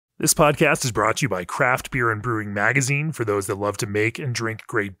This podcast is brought to you by Craft Beer and Brewing Magazine for those that love to make and drink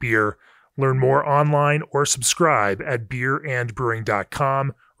great beer. Learn more online or subscribe at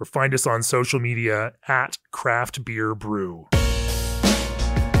beerandbrewing.com or find us on social media at Craft Beer Brew.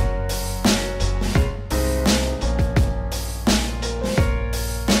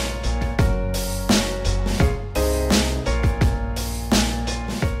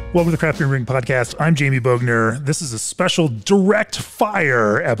 Welcome to the Craft Beer and Brewing Podcast. I'm Jamie Bogner. This is a special direct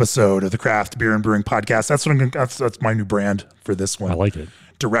fire episode of the Craft Beer and Brewing Podcast. That's my new brand for this one. I like it.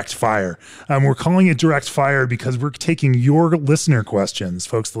 Direct fire. We're calling it direct fire because we're taking your listener questions,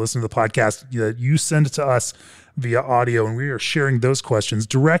 folks that listen to the podcast that you send it to us via audio, and we are sharing those questions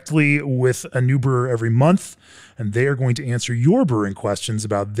directly with a new brewer every month, and they are going to answer your brewing questions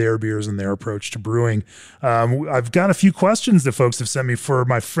about their beers and their approach to brewing. I've got a few questions that folks have sent me for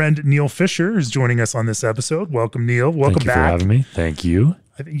my friend Neil Fisher, who's joining us on this episode. Welcome, Neil. Welcome back. Thank you for having me. Thank you.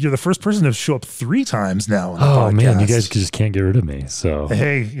 I think you're the first person to show up 3 times now on the podcast. Oh man, you guys just can't get rid of me. So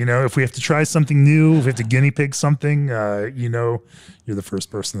hey, if we have to try something new, if we have to guinea pig something, you're the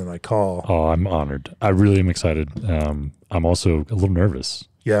first person that I call. Oh, I'm honored. I really am excited. I'm also a little nervous.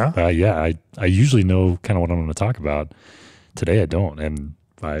 Yeah? I usually know kind of what I'm going to talk about. Today I don't, and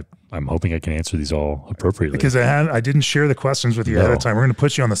I'm hoping I can answer these all appropriately. Because I didn't share the questions with you ahead of time. We're going to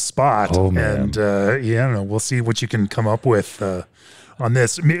put you on the spot. Oh, man. And I don't know. We'll see what you can come up with on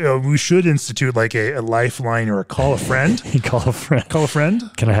this. We should institute like a lifeline or a call a friend. Call a friend. Call a friend?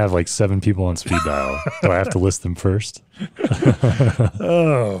 Can I have like 7 people on speed dial? Do I have to list them first?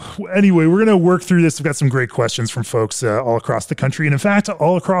 Anyway, we're going to work through this. We've got some great questions from folks all across the country. And in fact,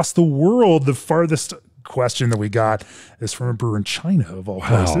 all across the world. The farthest question that we got is from a brewer in China, of all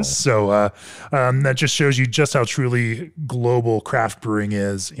places. Wow. So that just shows you just how truly global craft brewing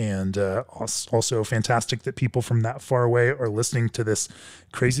is, and also fantastic that people from that far away are listening to this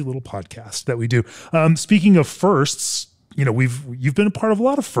crazy little podcast that we do. Speaking of firsts, you've been a part of a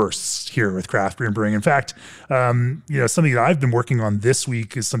lot of firsts here with Craft Beer and Brewing. In fact, something that I've been working on this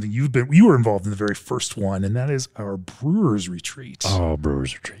week is something you were involved in the very first one, and that is our Brewers Retreat. Oh,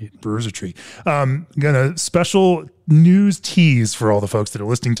 Brewers Retreat. Got a special news tease for all the folks that are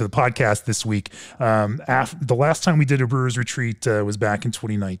listening to the podcast this week. The last time we did a Brewers Retreat was back in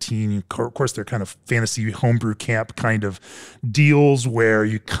 2019. Of course, they're kind of fantasy homebrew camp kind of deals where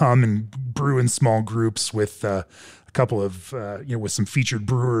you come and brew in small groups with a couple of, with some featured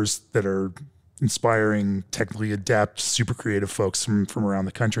brewers that are inspiring, technically adept, super creative folks from around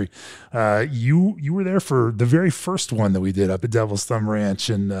the country. You were there for the very first one that we did up at Devil's Thumb Ranch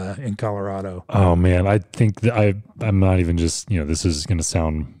in Colorado. Oh man, I think that I'm not even just, this is going to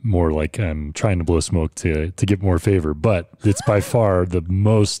sound more like I'm trying to blow smoke to get more favor, but it's by far the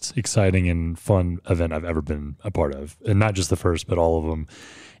most exciting and fun event I've ever been a part of. And not just the first, but all of them.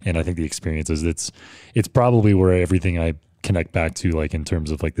 And I think the experiences, it's probably where everything I connect back to, like in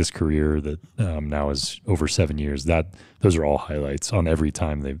terms of like this career that now is over 7 years, those are all highlights on every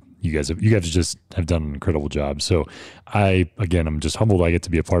time you guys just have done an incredible job. So I'm just humbled I get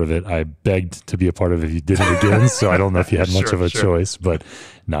to be a part of it. I begged to be a part of it if you did it again. So I don't know if you had much of a choice, but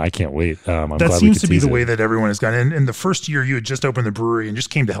no, I can't wait. That seems to be the way that everyone has gone. And the first year you had just opened the brewery and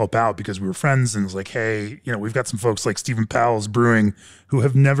just came to help out because we were friends, and it was like, hey, we've got some folks like Stephen Powell's Brewing who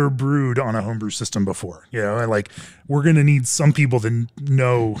have never brewed on a homebrew system before, and like we're going to need some people that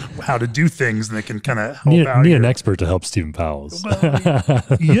know how to do things and that can kind of help out. Need an expert to help Stephen Powell's. Well,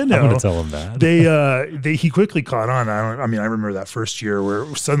 I'm going to tell him that. He quickly caught on. I remember that first year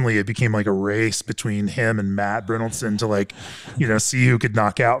where suddenly it became like a race between him and Matt Brynildson to see who could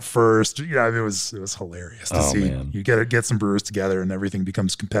knock out first. It was hilarious to see. Man. You get some brewers together and everything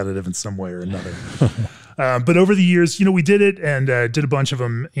becomes competitive in some way or another. But over the years, we did it and did a bunch of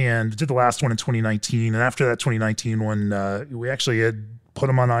them, and did the last one in 2019. And after that 2019 one, we actually had put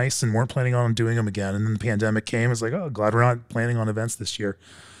them on ice and weren't planning on doing them again. And then the pandemic came. I was like, oh, glad we're not planning on events this year.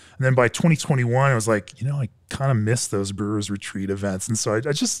 And then by 2021, I was like, I kind of miss those Brewers Retreat events. And so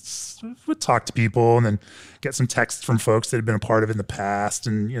I just would talk to people and then get some texts from folks that had been a part of it in the past.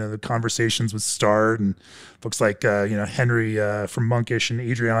 And, the conversations would start. And folks like, Henry from Monkish and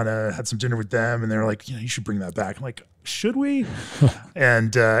Adriana had some dinner with them. And they're like, you should bring that back. I'm like, should we?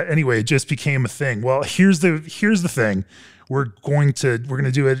 And anyway, it just became a thing. Well, here's the thing. We're going to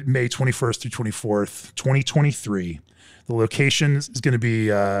do it May 21st through 24th, 2023. The location is going to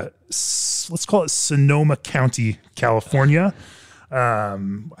be, let's call it Sonoma County, California.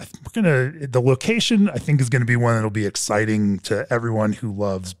 The location, I think, is going to be one that'll be exciting to everyone who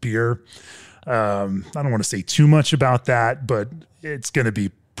loves beer. I don't want to say too much about that, but it's going to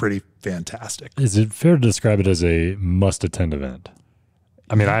be pretty fantastic. Is it fair to describe it as a must-attend event?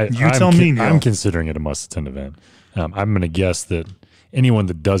 I mean, I'm considering it a must-attend event. I'm going to guess that anyone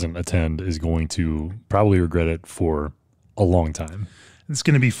that doesn't attend is going to probably regret it for a long time. It's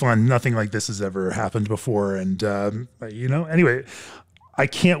going to be fun. Nothing like this has ever happened before. And, anyway, I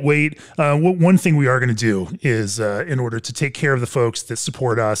can't wait. One thing we are going to do is, in order to take care of the folks that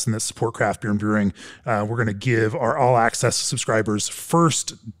support us and that support craft beer and brewing, we're going to give our all access subscribers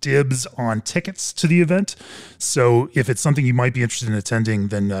first dibs on tickets to the event. So if it's something you might be interested in attending,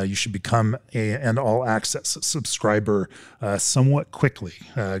 then you should become an all access subscriber somewhat quickly,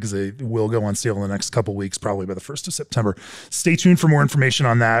 because they will go on sale in the next couple weeks, probably by the 1st of September. Stay tuned for more information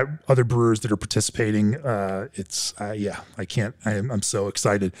on that. Other brewers that are participating. I'm so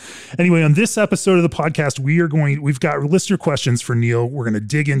excited. Anyway, on this episode of the podcast, we've got listener questions for Neil. We're going to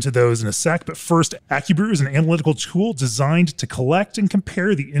dig into those in a sec. But first, AccuBrew is an analytical tool designed to collect and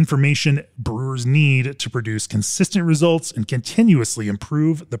compare the information brewers need to produce consistent results and continuously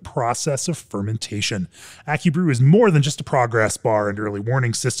improve the process of fermentation. AccuBrew is more than just a progress bar and early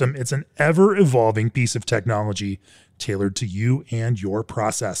warning system. It's an ever-evolving piece of technology tailored to you and your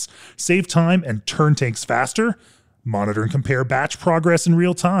process. Save time and turn tanks faster. Monitor and compare batch progress in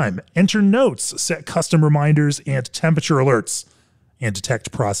real time. Enter notes, set custom reminders and temperature alerts, and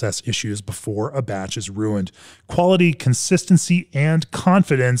detect process issues before a batch is ruined. Quality, consistency, and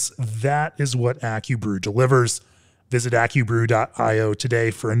confidence, that is what AccuBrew delivers. Visit accubrew.io today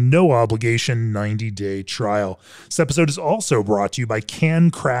for a no-obligation 90-day trial. This episode is also brought to you by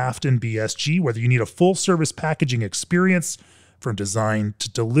CanCraft and BSG. Whether you need a full-service packaging experience from design to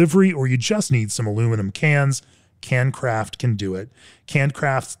delivery, or you just need some aluminum cans, CanCraft can do it.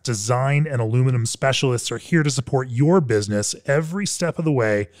 CanCraft's design and aluminum specialists are here to support your business every step of the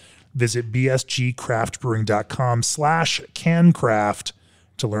way. Visit bsgcraftbrewing.com/CanCraft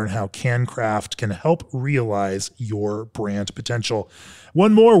to learn how CanCraft can help realize your brand potential.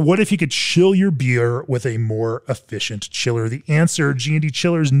 One more, what if you could chill your beer with a more efficient chiller? The answer, G&D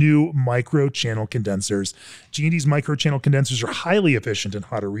Chiller's new micro-channel condensers. G&D's micro-channel condensers are highly efficient in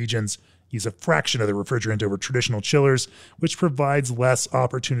hotter regions. Use a fraction of the refrigerant over traditional chillers, which provides less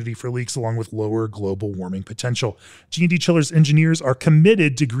opportunity for leaks along with lower global warming potential. G&D Chiller's engineers are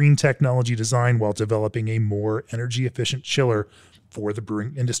committed to green technology design while developing a more energy-efficient chiller for the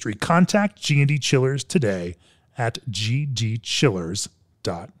brewing industry. Contact G&D Chillers today at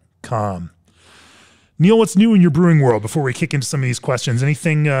gdchillers.com. Neil, what's new in your brewing world before we kick into some of these questions?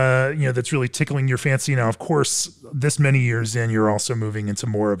 Anything that's really tickling your fancy? Now, of course, this many years in, you're also moving into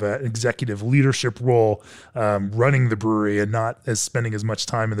more of an executive leadership role, running the brewery and not spending as much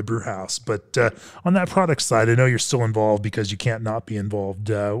time in the brew house. But on that product side, I know you're still involved because you can't not be involved.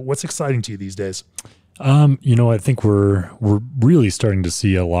 What's exciting to you these days? I think we're really starting to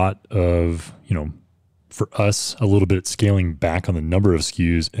see a lot of, for us, a little bit scaling back on the number of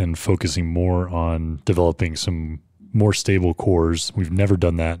SKUs and focusing more on developing some more stable cores. We've never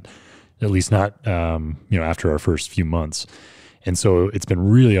done that, at least not, after our first few months. And so it's been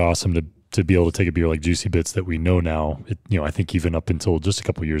really awesome to be able to take a beer like Juicy Bits that we know now. I think even up until just a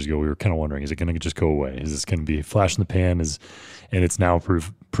couple of years ago, we were kind of wondering, is it going to just go away? Is this going to be flash in the pan? And it's now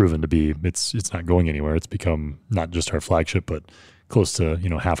proven to be, it's not going anywhere. It's become not just our flagship, but close to,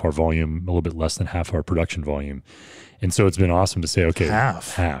 half our volume, a little bit less than half our production volume. And so it's been awesome to say, okay,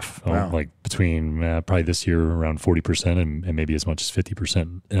 half, wow. Like between probably this year around 40% and maybe as much as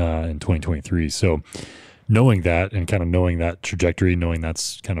 50% in 2023. So knowing that and kind of knowing that trajectory, knowing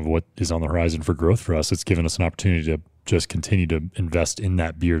that's kind of what is on the horizon for growth for us, it's given us an opportunity to just continue to invest in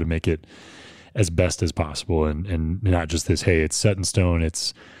that beer to make it as best as possible. And not just this, hey, it's set in stone.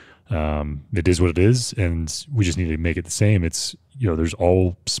 It is what it is. And we just need to make it the same. It's, there's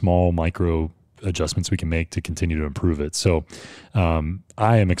all small micro adjustments we can make to continue to improve it. So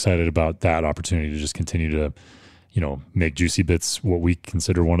I am excited about that opportunity to just continue to, make Juicy Bits what we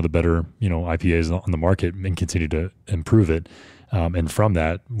consider one of the better, IPAs on the market and continue to improve it. And from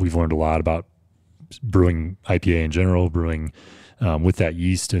that, we've learned a lot about brewing IPA in general, brewing with that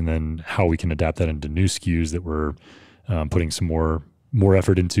yeast, and then how we can adapt that into new SKUs that we're putting some more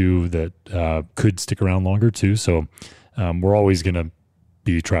effort into that could stick around longer too. So we're always going to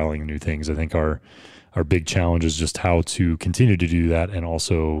be trialing new things. I think our big challenge is just how to continue to do that and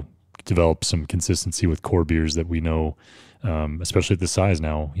also develop some consistency with core beers that we know, especially at this size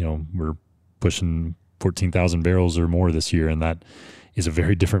now. We're pushing 14,000 barrels or more this year, and that is a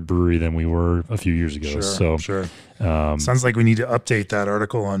very different brewery than we were a few years ago. Sure. Sounds like we need to update that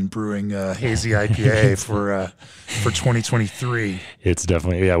article on brewing hazy IPA for 2023. It's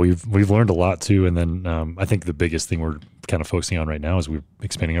definitely, we've learned a lot too. And then I think the biggest thing we're kind of focusing on right now is we're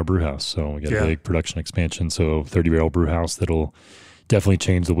expanding our brew house. So we got a big production expansion. So 30 barrel brew house that'll definitely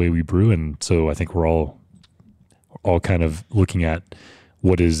changed the way we brew. And so I think we're all kind of looking at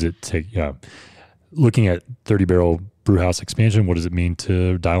what does it take, looking at 30 barrel brew house expansion. What does it mean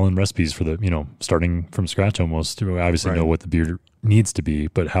to dial in recipes for the, starting from scratch almost? We obviously know what the beer needs to be,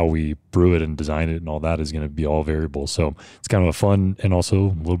 but how we brew it and design it and all that is going to be all variable. So it's kind of a fun and also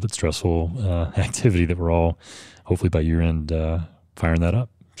a little bit stressful activity that we're all, hopefully by year end, firing that up.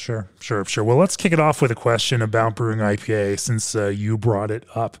 Sure. Well, let's kick it off with a question about brewing IPA since you brought it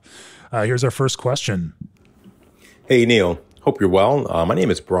up. Here's our first question. Hey, Neil. Hope you're well. My name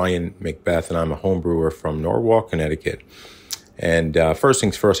is Brian Macbeth, and I'm a home brewer from Norwalk, Connecticut. And first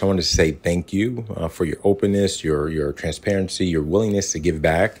things first, I wanted to say thank you for your openness, your transparency, your willingness to give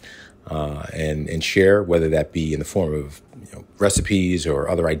back and share, whether that be in the form of recipes or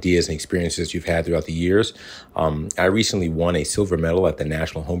other ideas and experiences you've had throughout the years. I recently won a silver medal at the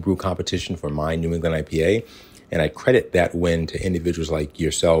National Homebrew Competition for my New England IPA, and I credit that win to individuals like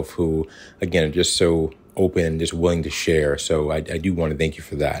yourself who, again, are just so open and just willing to share. So I do want to thank you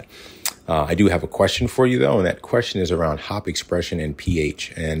for that. I do have a question for you, though, and that question is around hop expression and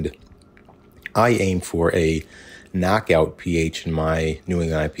pH. And I aim for a knockout pH in my New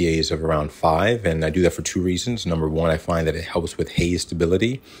England IPAs of around 5, and I do that for two reasons. Number one, I find that it helps with haze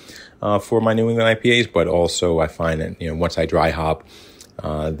stability for my New England IPAs, but also I find that once I dry hop,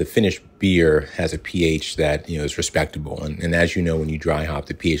 the finished beer has a pH that is respectable, and as you know, when you dry hop,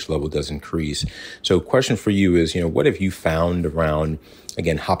 the pH level does increase. So, question for you is, what have you found around,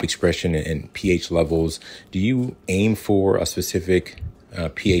 again, hop expression and pH levels? Do you aim for a specific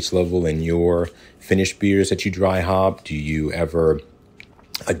pH level in your finished beers that you dry hop? Do you ever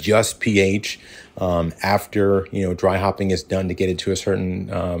adjust pH after dry hopping is done to get it to a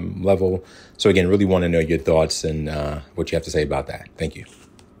certain level? So again, really want to know your thoughts and what you have to say about that. Thank you.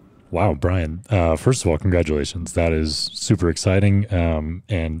 Wow, Brian. First of all, congratulations. That is super exciting,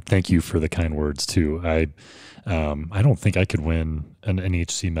 and thank you for the kind words too. I don't think I could win an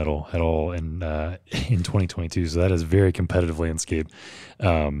NHC medal at all in 2022. So that is very competitive landscape.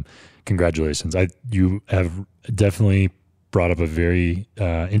 Congratulations. You have definitely brought up a very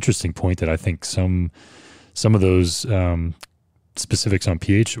interesting point that I think some of those specifics on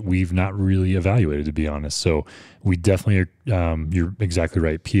pH we've not really evaluated, to be honest. So we definitely are, you're exactly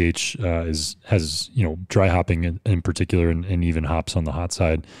right. pH has dry hopping in particular, and even hops on the hot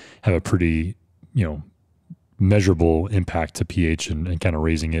side have a pretty measurable impact to pH and kind of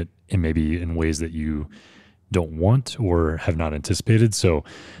raising it in maybe in ways that you don't want or have not anticipated. So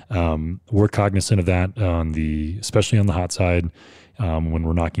we're cognizant of that especially on the hot side when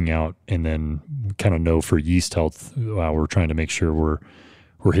we're knocking out, and then kind of know for yeast health, we're trying to make sure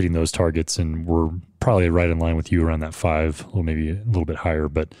we're hitting those targets, and we're probably right in line with you around that 5, or maybe a little bit higher,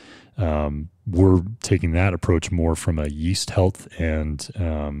 but we're taking that approach more from a yeast health and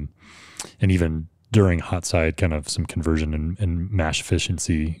even during hot side, kind of some conversion and mash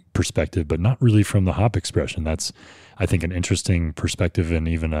efficiency perspective, but not really from the hop expression. That's, I think, an interesting perspective and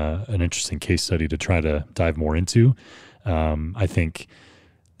even an interesting case study to try to dive more into. I think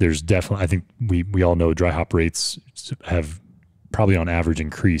there's definitely, I think we all know dry hop rates have probably on average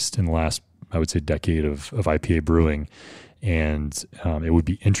increased in the last, I would say, decade of IPA brewing. And it would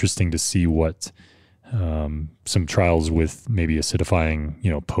be interesting to see what some trials with maybe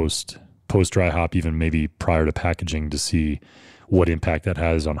acidifying, post dry hop, even maybe prior to packaging, to see what impact that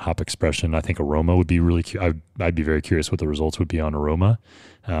has on hop expression. I think aroma would be really, I'd be very curious what the results would be on aroma.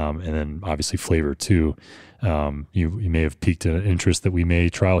 And then obviously flavor too. You may have piqued an interest that we may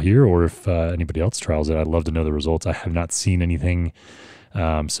trial here, or if anybody else trials it, I'd love to know the results. I have not seen anything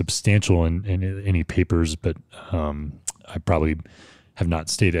substantial in any papers, but I probably have not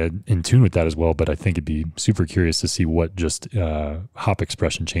stayed in tune with that as well. But I think it'd be super curious to see what just hop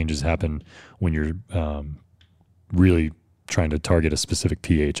expression changes happen when you're really trying to target a specific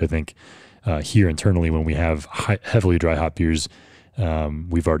pH. I think here internally, when we have heavily dry hop beers,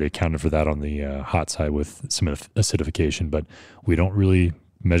 we've already accounted for that on the hot side with some acidification, but we don't really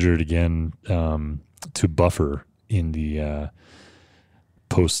measure it again to buffer in the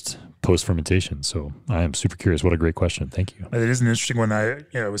post fermentation. So I am super curious. What a great question. Thank you. It is an interesting one. I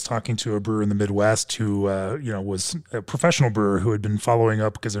was talking to a brewer in the Midwest who was a professional brewer who had been following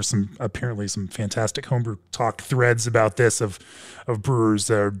up, because there's apparently some fantastic homebrew talk threads about this of brewers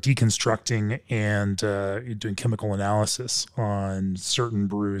that are deconstructing and doing chemical analysis on certain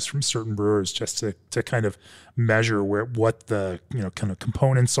brews from certain brewers, just to kind of measure what the kind of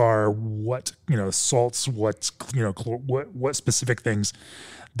components are, what salts, what specific things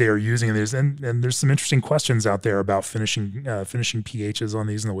they are using. And there's some interesting questions out there about finishing pHs on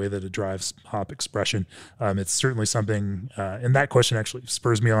these and the way that it drives hop expression. It's certainly something, and that question actually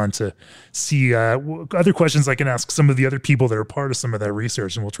spurs me on to see other questions I can ask some of the other people that are part of some of that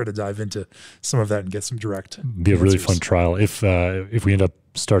research, and we'll try to dive into some of that and get some direct be answers. A really fun trial. If we end up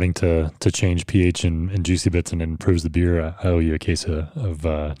starting to change pH and Juicy Bits and improves the beer, I owe you a case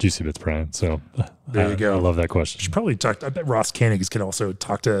of Juicy Bits, Brian. So there you go. I love that question. You should probably talk. I bet Ross Koenig can also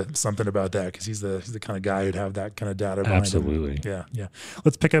talk to something about that, because he's the kind of guy who'd have that kind of data behind Absolutely. him. Yeah.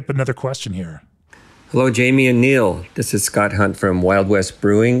 Let's pick up another question here. Hello, Jamie and Neil. This is Scott Hunt from Wild West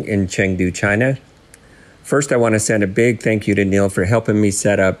Brewing in Chengdu, China. First, I want to send a big thank you to Neil for helping me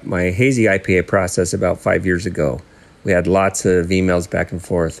set up my hazy IPA process about 5 years ago. We had lots of emails back and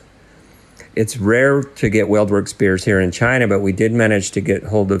forth. It's rare to get Weldwerks beers here in China, but we did manage to get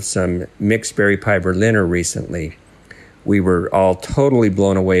hold of some mixed berry pie Berliner recently. We were all totally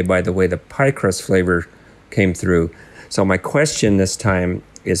blown away by the way the pie-crust flavor came through. So my question this time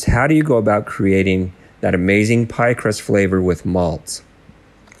is, how do you go about creating that amazing pie-crust flavor with malts?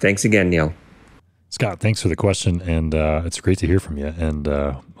 Thanks again, Neil. Scott, thanks for the question, and it's great to hear from you, and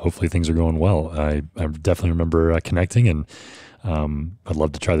hopefully things are going well. I definitely remember connecting, and I'd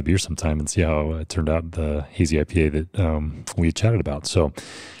love to try the beer sometime and see how it turned out, the hazy IPA that we chatted about. So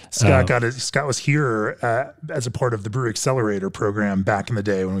Scott was here as a part of the Brew Accelerator program back in the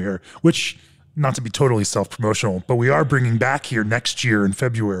day when we were, which, not to be totally self-promotional, but we are bringing back here next year in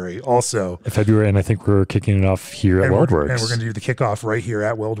February also. And I think we're kicking it off here at Weldwerks. And we're going to do the kickoff right here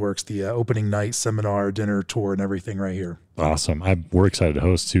at Weldwerks, the opening night seminar, dinner, tour, and everything right here. Awesome. We're excited to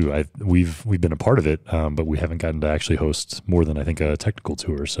host too. We've been a part of it, but we haven't gotten to actually host more than, I think, a technical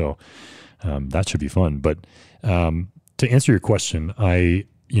tour. So that should be fun. But to answer your question,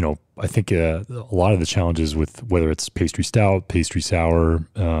 I think a lot of the challenges with whether it's pastry stout, pastry sour,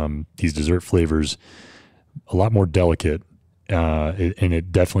 these dessert flavors, a lot more delicate. And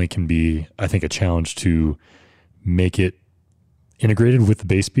it definitely can be, I think, a challenge to make it integrated with the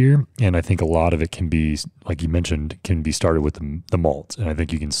base beer. And I think a lot of it can be, like you mentioned, can be started with the malt. And I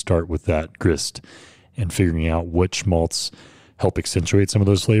think you can start with that grist and figuring out which malts help accentuate some of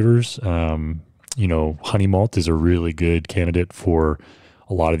those flavors. Honey malt is a really good candidate for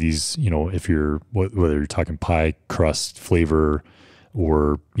a lot of these, if you're, whether you're talking pie crust flavor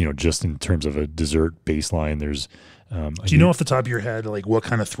or, just in terms of a dessert baseline, there's, do you know off the top of your head, like what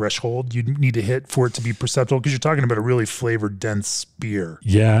kind of threshold you need to hit for it to be perceptible? Because you're talking about a really flavored, dense beer.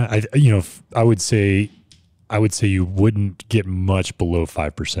 Yeah. I would say you wouldn't get much below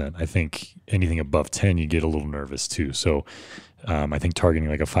 5%. I think anything above 10, you get a little nervous too. So, I think targeting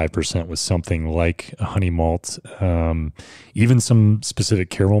like a 5% with something like a honey malt, even some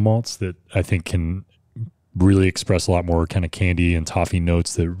specific caramel malts that I think can really express a lot more kind of candy and toffee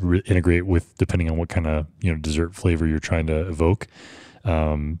notes that integrate with, depending on what kind of, dessert flavor you're trying to evoke.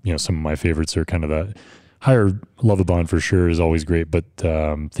 Some of my favorites are kind of the higher Lovabond for sure is always great, but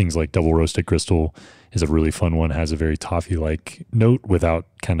things like double roasted crystal is a really fun one, has a very toffee-like note without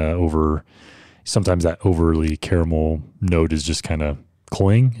kind of sometimes that overly caramel note is just kind of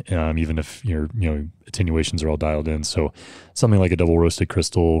cloying, even if your attenuations are all dialed in. So something like a double roasted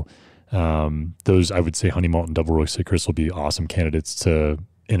crystal, those, I would say honey malt and double roasted crystal be awesome candidates to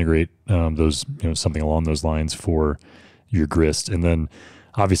integrate those, something along those lines for your grist. And then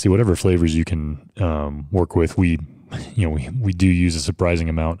obviously whatever flavors you can work with, we do use a surprising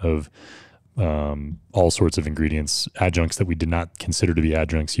amount of all sorts of ingredients, adjuncts that we did not consider to be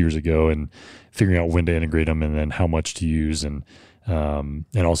adjuncts years ago, and figuring out when to integrate them and then how much to use, and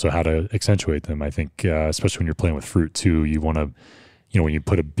also how to accentuate them. I think, especially when you're playing with fruit too, you want to, when you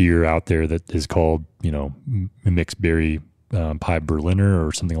put a beer out there that is called, mixed berry pie Berliner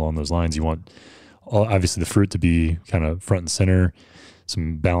or something along those lines, you want obviously the fruit to be kind of front and center,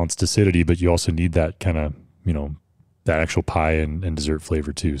 some balanced acidity, but you also need that kind of, that actual pie and dessert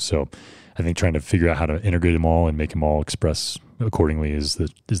flavor too. So I think trying to figure out how to integrate them all and make them all express accordingly is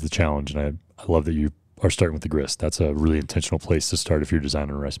the challenge. And I love that you are starting with the grist. That's a really intentional place to start if you're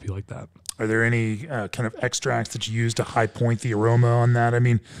designing a recipe like that. Are there any kind of extracts that you use to high point the aroma on that? I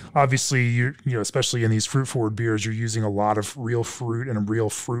mean, obviously, you especially in these fruit forward beers, you're using a lot of real fruit and a real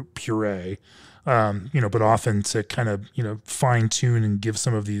fruit puree, but often to kind of, fine tune and give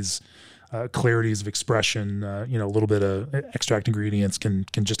some of these clarities of expression, a little bit of extract ingredients can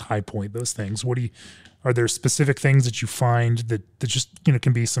just high point those things. Are there specific things that you find that just,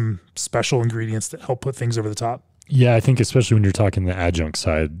 can be some special ingredients that help put things over the top? Yeah, I think especially when you're talking the adjunct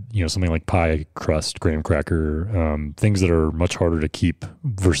side, something like pie crust, graham cracker, things that are much harder to keep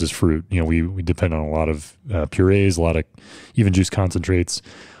versus fruit. We depend on a lot of purees, a lot of even juice concentrates.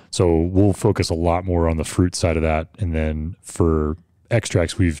 So we'll focus a lot more on the fruit side of that. And then for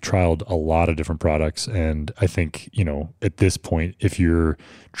extracts, we've trialed a lot of different products. And I think, at this point, if you're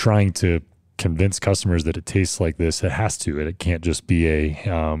trying to convince customers that it tastes like this, it has to. It can't just be a,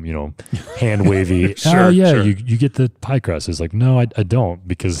 hand wavy. Sure. You get the pie crust. It's like, no, I don't,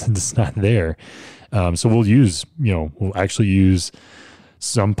 because it's not there. So we'll actually use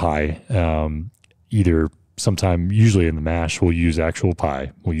some pie, either sometime, usually in the mash, we'll use actual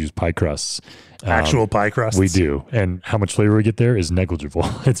pie. We'll use pie crusts. Actual pie crusts? We do. And how much flavor we get there is negligible.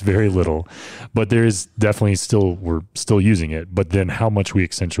 It's very little. But there is definitely we're still using it. But then how much we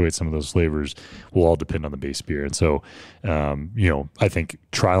accentuate some of those flavors will all depend on the base beer. And so, I think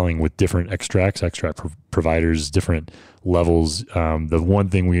trialing with different extract providers, different levels. The one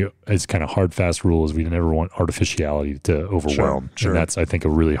thing is kind of hard, fast rule is we never want artificiality to overwhelm. Sure. And that's, I think, a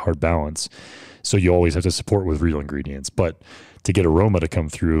really hard balance. So you always have to support with real ingredients. But to get aroma to come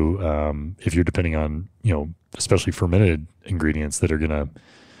through, if you're depending on, especially fermented ingredients that are going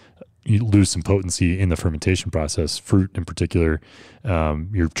to lose some potency in the fermentation process, fruit in particular,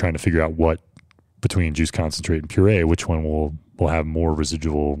 you're trying to figure out what between juice concentrate and puree, which one will have more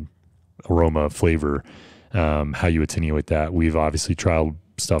residual aroma, flavor, how you attenuate that. We've obviously trialed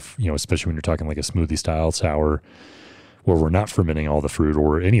stuff, especially when you're talking like a smoothie style sour, where we're not fermenting all the fruit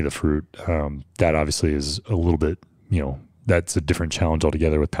or any of the fruit. That obviously is a little bit, that's a different challenge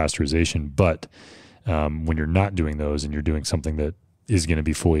altogether with pasteurization. But when you're not doing those and you're doing something that is going to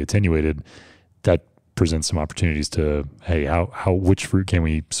be fully attenuated, that presents some opportunities to, hey, which fruit can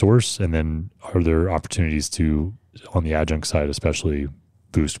we source? And then are there opportunities to, on the adjunct side especially,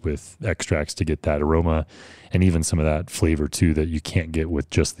 boost with extracts to get that aroma and even some of that flavor too that you can't get with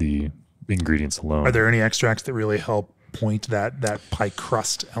just the ingredients alone. Are there any extracts that really help point that pie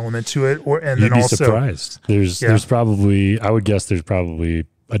crust element to it? You'd be surprised. There's probably, I would guess there's probably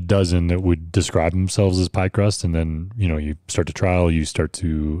a dozen that would describe themselves as pie crust. And then, you start to trial, you start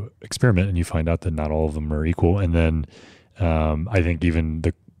to experiment, and you find out that not all of them are equal. And then I think even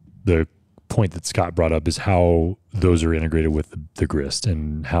the point that Scott brought up is how those are integrated with the grist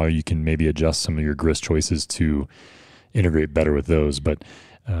and how you can maybe adjust some of your grist choices to integrate better with those. But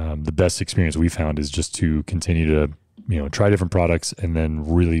the best experience we found is just to continue to try different products and then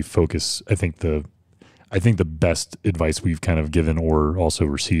really focus. I think the best advice we've kind of given or also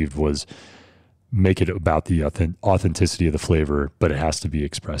received was make it about the authenticity of the flavor, but it has to be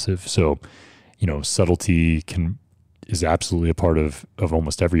expressive. So, subtlety is absolutely a part of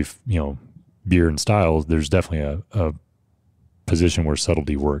almost every, beer and style. There's definitely a position where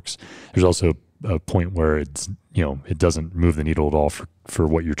subtlety works. There's also a point where it's, it doesn't move the needle at all for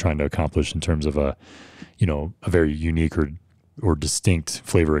what you're trying to accomplish in terms of a very unique or distinct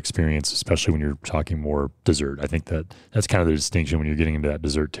flavor experience, especially when you're talking more dessert. I think that's kind of the distinction when you're getting into that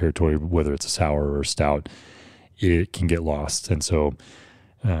dessert territory, whether it's a sour or a stout, it can get lost. And so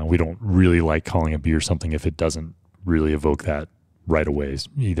we don't really like calling a beer something if it doesn't really evoke that right away,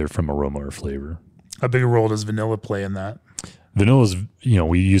 either from aroma or flavor. How big a role does vanilla play in that? Vanilla's,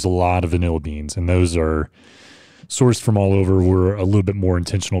 we use a lot of vanilla beans, and those are sourced from all over. We're a little bit more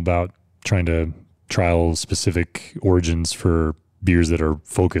intentional about trying to trial specific origins for beers that are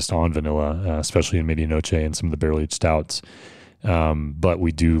focused on vanilla, especially in Medianoche and some of the barrel-aged stouts. But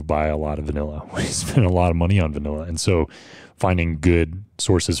we do buy a lot of vanilla. We spend a lot of money on vanilla. And so finding good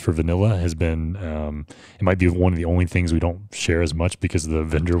sources for vanilla has been, it might be one of the only things we don't share as much because of the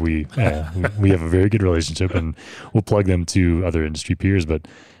vendor. We have a very good relationship, and we'll plug them to other industry peers. But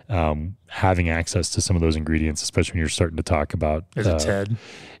having access to some of those ingredients, especially when you're starting to talk about... Is it Ted?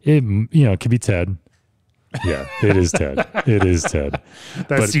 It could be Ted. Yeah, it is Ted. It is Ted.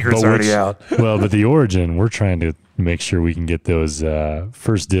 That secret's already out. Well, but the origin, we're trying to make sure we can get those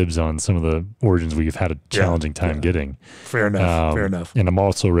first dibs on some of the origins we've had a challenging time getting. Fair enough. Fair enough. And I'm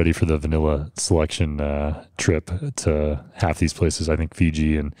also ready for the vanilla selection trip to half these places. I think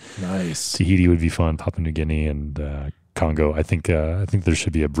Fiji and Tahiti would be fun. Papua New Guinea and Congo. I think there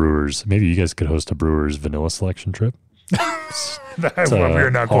should be a brewers. Maybe you guys could host a brewers vanilla selection trip. We're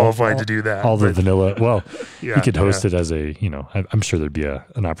not qualified to do that. All the vanilla. Well, you could host it as a, I'm sure thered be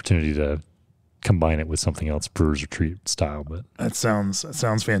an opportunity to combine it with something else, brewers retreat style. But that sounds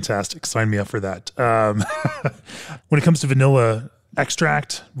fantastic. Sign me up for that. When it comes to vanilla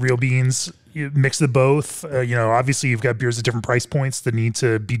extract, real beans, you mix the both. Obviously you've got beers at different price points that need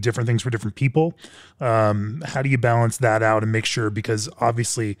to be different things for different people. How do you balance that out and make sure, because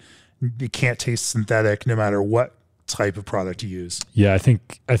obviously you can't taste synthetic no matter what type of product to use? Yeah, I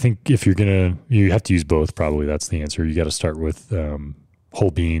think if you have to use both. Probably that's the answer. You got to start with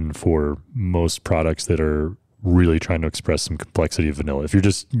whole bean for most products that are really trying to express some complexity of vanilla. If you're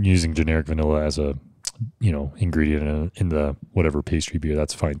just using generic vanilla as a ingredient in the whatever pastry beer,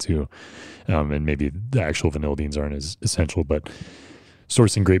 that's fine too. And maybe the actual vanilla beans aren't as essential, but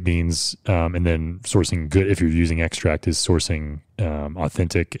sourcing great beans, and then sourcing good, if you're using extract, is sourcing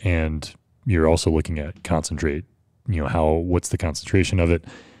authentic, and you're also looking at concentrate. What's the concentration of it?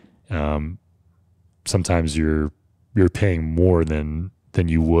 Sometimes you're paying more than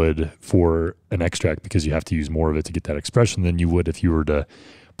you would for an extract because you have to use more of it to get that expression than you would if you were to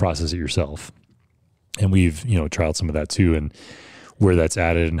process it yourself. And we've trialed some of that too, and where that's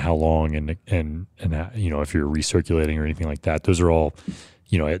added and how long, and if you're recirculating or anything like that. Those are all,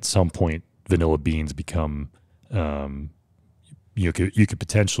 at some point vanilla beans become you could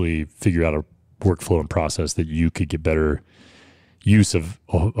potentially figure out a workflow and process that you could get better use of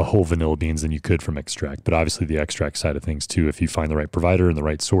a whole vanilla beans than you could from extract. But obviously the extract side of things too, if you find the right provider and the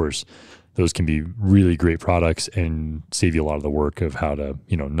right source, those can be really great products and save you a lot of the work of how to,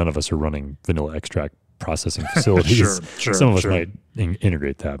 none of us are running vanilla extract processing facilities. Sure, some of us might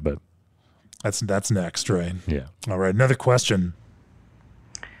integrate that, but that's next, right? Yeah. All right. Another question.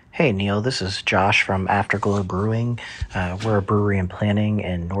 Hey, Neil, this is Josh from Afterglow Brewing. We're a brewery in planning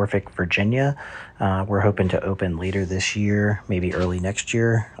in Norfolk, Virginia. We're hoping to open later this year, maybe early next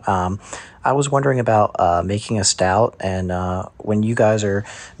year. I was wondering about making a stout, and when you guys are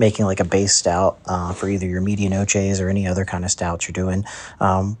making like a base stout for either your medianoches or any other kind of stouts you're doing,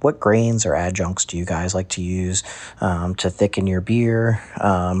 what grains or adjuncts do you guys like to use to thicken your beer?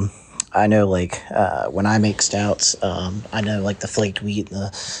 I know when I make stouts, I know like the flaked wheat and the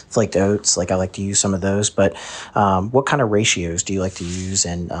flaked oats, I like to use some of those, but what kind of ratios do you like to use?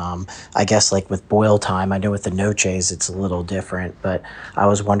 And I guess with boil time, I know with the noches, it's a little different, but I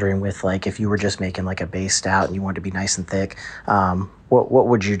was wondering with if you were just making a base stout and you wanted to be nice and thick, what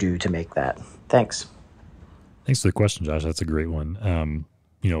would you do to make that? Thanks. Thanks for the question, Josh. That's a great one.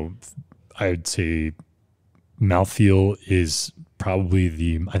 I'd say mouthfeel is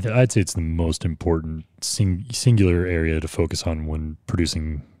probably I'd say it's the most important singular area to focus on when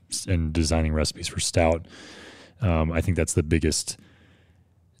producing and designing recipes for stout. I think that's the biggest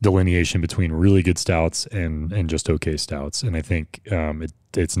delineation between really good stouts and just okay stouts. And I think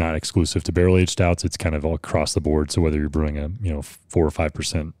it's not exclusive to barrel-aged stouts. It's kind of all across the board. So whether you're brewing a 4 or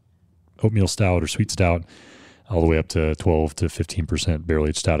 5% oatmeal stout or sweet stout, all the way up to 12 to 15%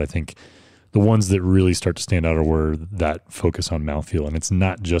 barrel-aged stout, I think the ones that really start to stand out are where that focus on mouthfeel. And it's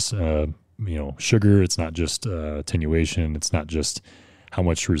not just, sugar. It's not just attenuation. It's not just how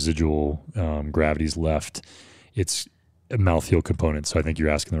much residual gravity's left. It's a mouthfeel component. So I think you're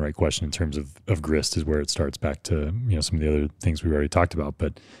asking the right question in terms of grist is where it starts back to, some of the other things we've already talked about.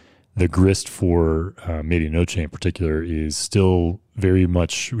 But the grist for medianoche in particular is still very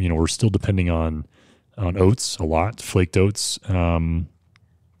much, we're still depending on oats a lot, flaked oats.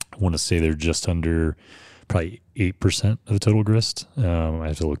 I want to say they're just under probably 8% of the total grist. I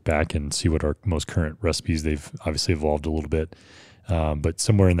have to look back and see what our most current recipes, they've obviously evolved a little bit, but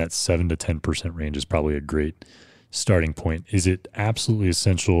somewhere in that 7 to 10% range is probably a great starting point. Is it absolutely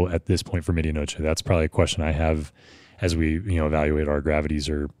essential at this point for medianoche? That's probably a question I have as we evaluate our gravities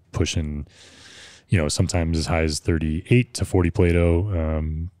are pushing, sometimes as high as 38 to 40 Plato.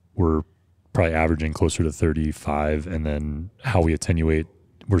 We're probably averaging closer to 35, and then how we attenuate,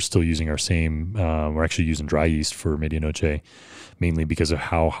 we're still using our same, we're actually using dry yeast for medianoche, mainly because of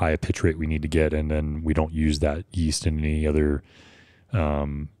how high a pitch rate we need to get. And then we don't use that yeast in any other,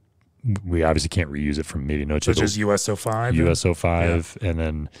 we obviously can't reuse it from medianoche. Such as USO5? USO5. Yeah. And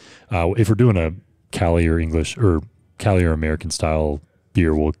then if we're doing a Cali or English or Cali or American style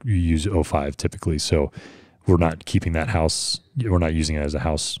beer, we'll use 05 typically. So we're not keeping that we're not using it as a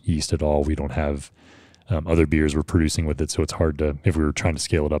house yeast at all. We don't have other beers we're producing with it, so it's hard to, if we were trying to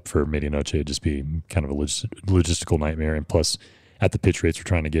scale it up for medianoche, it'd just be kind of a logistical nightmare. And plus, at the pitch rates we're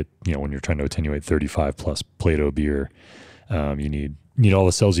trying to get, when you're trying to attenuate 35 plus Plato beer, you need all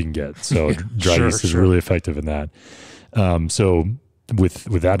the cells you can get. So dry yeast is really effective in that. So with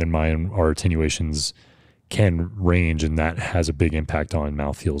that in mind, our attenuations can range, and that has a big impact on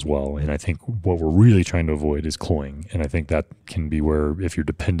mouthfeel as well. And I think what we're really trying to avoid is cloying. And I think that can be where, if you're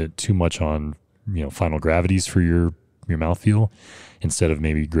dependent too much on final gravities for your mouthfeel instead of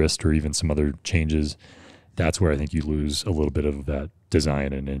maybe grist or even some other changes, that's where I think you lose a little bit of that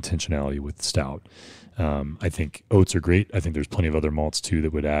design and intentionality with stout. I think oats are great. I think there's plenty of other malts too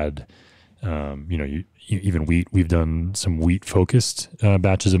that would add, even wheat. We've done some wheat focused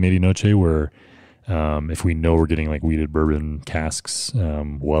batches of medianoche where If we know we're getting like wheated bourbon casks,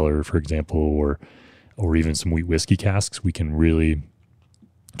 Weller, for example, or even some wheat whiskey casks, we can really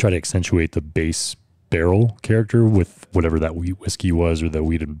try to accentuate the base barrel character with whatever that wheat whiskey was or the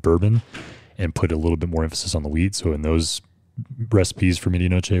wheated bourbon, and put a little bit more emphasis on the wheat. So in those recipes for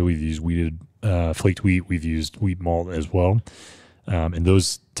Medianoche, we've used wheated flaked wheat. We've used wheat malt as well, and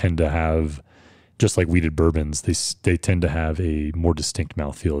those tend to have, just like wheated bourbons, they tend to have a more distinct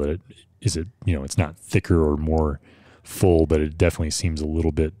mouthfeel. That it's not thicker or more full, but it definitely seems a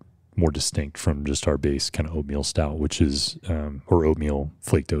little bit more distinct from just our base kind of oatmeal stout, which is or oatmeal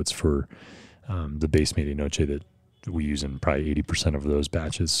flaked oats for the base Medianoche that we use in probably 80% of those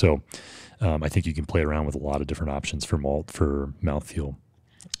batches. So I think you can play around with a lot of different options for malt for mouthfeel.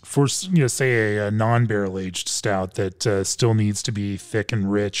 For say a non-barrel aged stout that still needs to be thick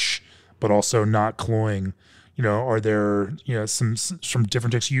and rich, but also not cloying, are there some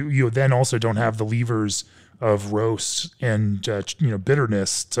different tricks? You then also don't have the levers of roast and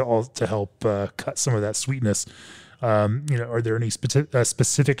bitterness to help cut some of that sweetness. Are there any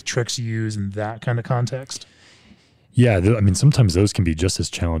specific tricks you use in that kind of context? Yeah, sometimes those can be just as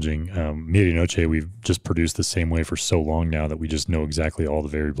challenging. Medianoche, we've just produced the same way for so long now that we just know exactly all the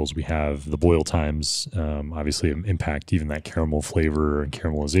variables we have. The boil times obviously impact even that caramel flavor and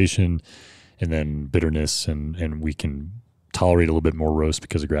caramelization, and then bitterness, and we can tolerate a little bit more roast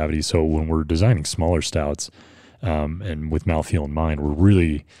because of gravity. So when we're designing smaller stouts, and with mouthfeel in mind, we're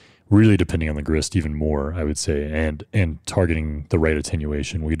really depending on the grist even more, I would say, and targeting the right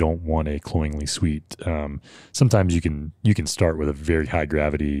attenuation. We don't want a cloyingly sweet. Sometimes you can start with a very high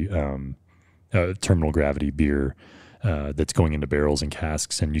gravity, terminal gravity beer that's going into barrels and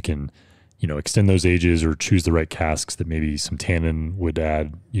casks, and you can extend those ages or choose the right casks that maybe some tannin would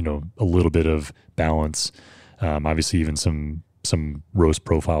add a little bit of balance. Obviously even some roast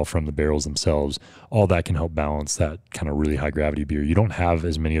profile from the barrels themselves. All that can help balance that kind of really high gravity beer. You don't have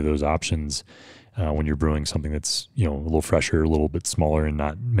as many of those options when you're brewing something that's a little fresher, a little bit smaller, and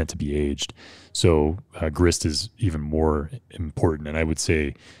not meant to be aged. So grist is even more important. And I would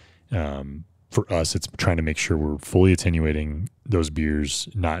say for us, it's trying to make sure we're fully attenuating those beers.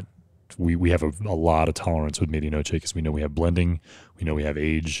 We have a lot of tolerance with Medianoche because we know we have blending, we know we have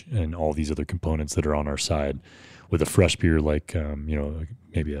age, and all these other components that are on our side. With a fresh beer like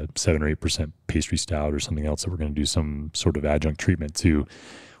maybe a 7 or 8% pastry stout or something else that we're going to do some sort of adjunct treatment to,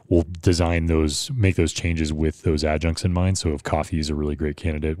 we'll make those changes with those adjuncts in mind. So if coffee is a really great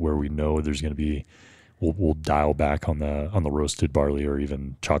candidate where we know there's going to be, we'll dial back on the roasted barley or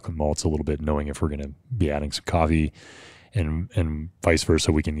even chocolate malts a little bit, knowing if we're going to be adding some coffee, and vice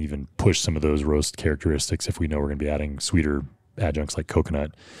versa. We can even push some of those roast characteristics if we know we're going to be adding sweeter adjuncts like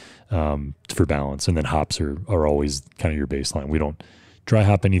coconut for balance. And then hops are always kind of your baseline. We don't dry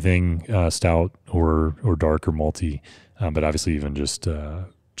hop anything stout or dark or malty, but obviously even just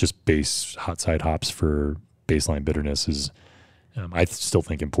base hot side hops for baseline bitterness is I still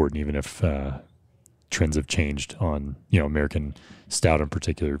think important, even if trends have changed on American stout in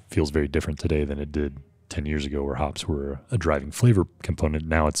particular feels very different today than it did 10 years ago, where hops were a driving flavor component.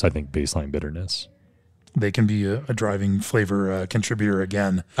 Now it's, I think, baseline bitterness. They can be a driving flavor contributor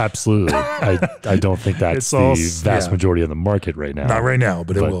again. Absolutely. I don't think that's the vast majority of the market right now. Not right now,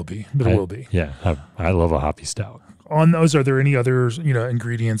 but it will be. It will be. Yeah. I love a hoppy stout. On those, are there any other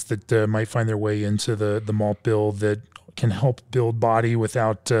ingredients that might find their way into the malt bill that can help build body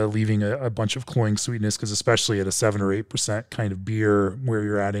without leaving a bunch of cloying sweetness? Because especially at a 7 or 8% kind of beer where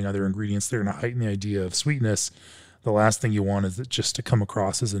you're adding other ingredients, they're going to heighten the idea of sweetness. The last thing you want is it just to come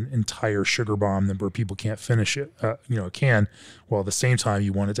across as an entire sugar bomb where people can't finish it, a can. While at the same time,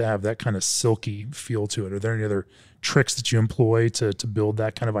 you want it to have that kind of silky feel to it. Are there any other tricks that you employ to build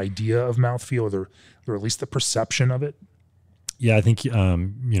that kind of idea of mouthfeel, or at least the perception of it? Yeah, I think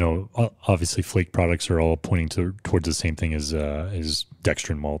obviously flake products are all pointing towards the same thing as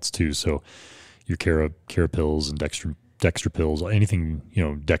dextrin malts too. So your Cara pills and dextrin pills, anything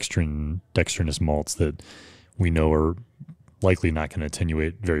dextrinous malts that we know are likely not going to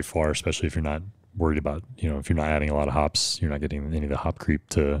attenuate very far, especially if you're not worried about if you're not adding a lot of hops, you're not getting any of the hop creep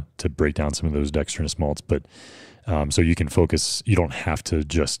to break down some of those dextrinous malts. But so you can focus. You don't have to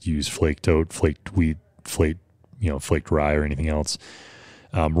just use flaked oat, flaked wheat, flaked rye or anything else.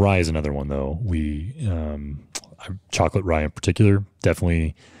 Rye is another one though. Chocolate rye in particular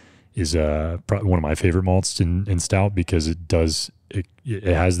definitely is one of my favorite malts in stout, because it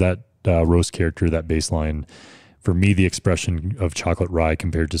has that roast character, that baseline. For me, the expression of chocolate rye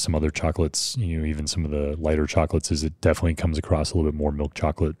compared to some other chocolates, even some of the lighter chocolates, is it definitely comes across a little bit more milk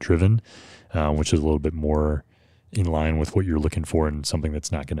chocolate driven, which is a little bit more in line with what you're looking for in something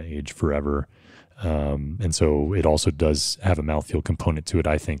that's not going to age forever. And so it also does have a mouthfeel component to it,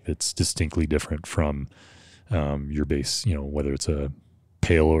 I think, that's distinctly different from your base, whether it's a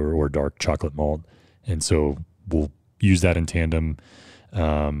pale or dark chocolate malt. And so we'll use that in tandem.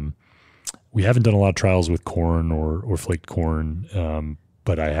 We haven't done a lot of trials with corn or flaked corn,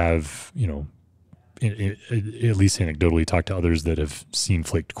 but I have, at least anecdotally talked to others that have seen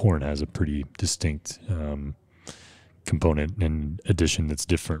flaked corn has a pretty distinct component and addition that's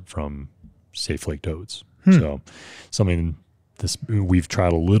different from, say, flaked oats. So something we've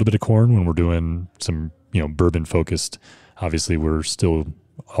tried a little bit of corn when we're doing some, bourbon focused. Obviously we're still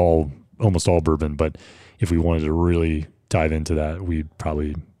almost all bourbon, but if we wanted to really dive into that, we'd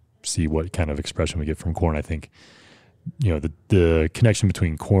probably see what kind of expression we get from corn. I think, the connection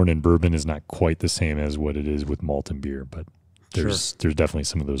between corn and bourbon is not quite the same as what it is with malt and beer, but there's definitely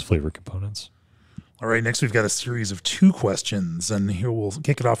some of those flavor components. All right, next we've got a series of 2 questions, and here we'll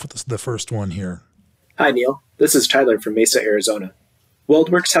kick it off with the first one here. Hi, Neil. This is Tyler from Mesa, Arizona.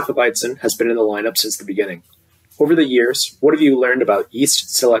 Weldwerks hefeweizen has been in the lineup since the beginning. Over the years, what have you learned about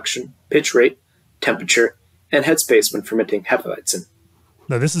yeast selection, pitch rate, temperature, and headspace when fermenting hefeweizen?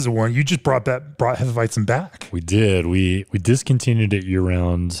 Now, this is the one you just brought hefeweizen back. We did. We discontinued it year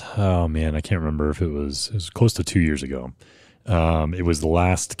round. Oh man, I can't remember if it was close to 2 years ago. It was the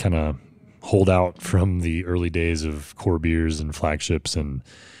last kind of holdout from the early days of core beers and flagships, and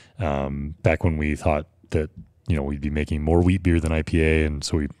back when we thought that we'd be making more wheat beer than IPA, and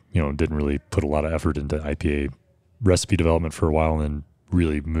so we didn't really put a lot of effort into IPA recipe development for a while, and then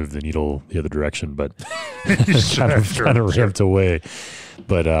really moved the needle the other direction, but kind of ramped away.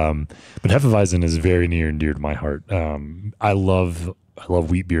 But hefeweizen is very near and dear to my heart. I love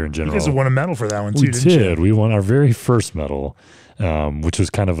wheat beer in general. You guys won a medal for that one too, didn't you? We won our very first medal, which was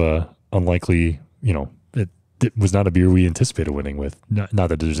kind of a unlikely, it was not a beer we anticipated winning with. Not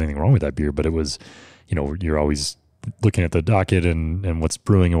that there's anything wrong with that beer, but it was, you're always looking at the docket and what's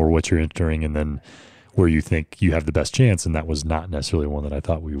brewing or what you're entering, and then where you think you have the best chance. And that was not necessarily one that I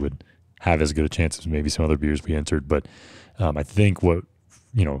thought we would have as good a chance as maybe some other beers we entered. But I think what,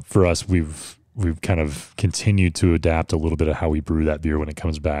 for us, we've kind of continued to adapt a little bit of how we brew that beer when it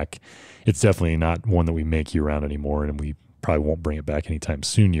comes back. It's definitely not one that we make year round anymore, and we probably won't bring it back anytime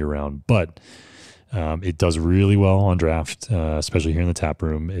soon year round, but it does really well on draft, especially here in the tap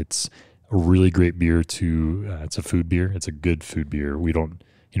room. It's a really great beer it's a food beer. It's a good food beer. We don't,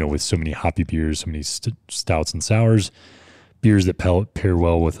 with so many hoppy beers, so many stouts and sours, beers that pair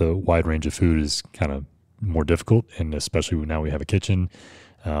well with a wide range of food is kind of more difficult. And especially now we have a kitchen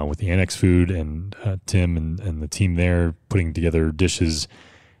with the Annex Food and Tim and the team there putting together dishes,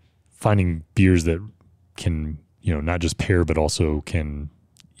 finding beers that can, not just pair, but also can,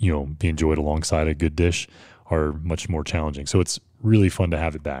 be enjoyed alongside a good dish are much more challenging. So it's really fun to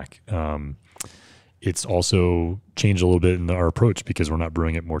have it back. It's also changed a little bit in our approach because we're not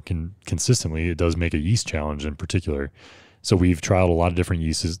brewing it more consistently. It does make a yeast challenge in particular. So we've trialed a lot of different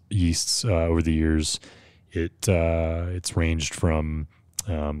yeasts over the years. It's ranged from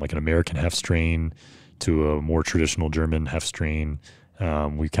like an American hef strain to a more traditional German hef strain.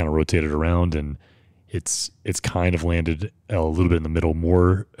 We kind of rotated around, and it's kind of landed a little bit in the middle.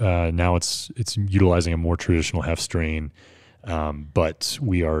 More now it's utilizing a more traditional hef strain. But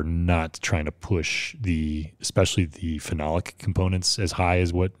we are not trying to push especially the phenolic components as high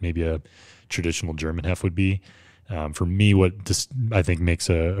as what maybe a traditional German hef would be. For me, what I think makes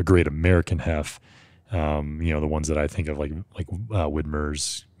a great American hef, the ones that I think of like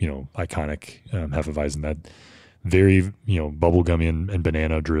Widmer's, iconic hefeweizen, that very, bubblegummy and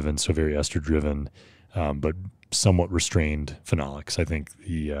banana driven, so very ester driven, but somewhat restrained phenolics. I think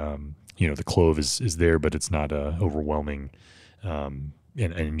the clove is there, but it's not overwhelming. And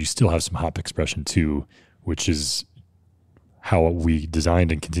you still have some hop expression too, which is how we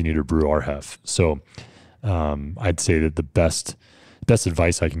designed and continue to brew our hef. So I'd say that the best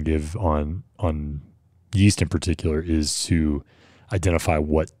advice I can give on yeast in particular is to identify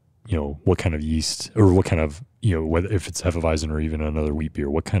what kind of yeast or what kind of, whether if it's hefeweizen or even another wheat beer,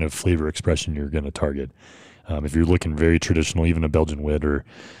 what kind of flavor expression you're going to target. If you're looking very traditional, even a Belgian wit or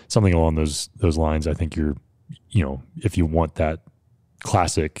something along those lines, I think if you want that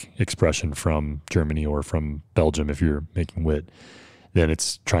classic expression from Germany or from Belgium, if you're making wit, then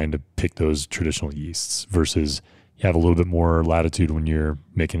it's trying to pick those traditional yeasts versus you have a little bit more latitude when you're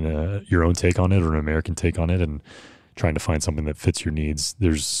making your own take on it or an American take on it and trying to find something that fits your needs.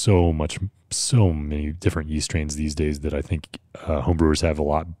 There's so many different yeast strains these days that I think homebrewers have a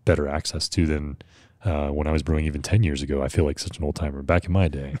lot better access to than when I was brewing even 10 years ago. I feel like such an old timer back in my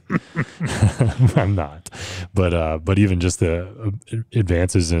day. I'm not, but even just the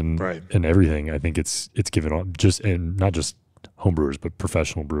advances in everything, I think it's given on and not just homebrewers, but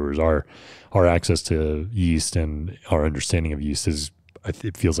professional brewers, our access to yeast and our understanding of yeast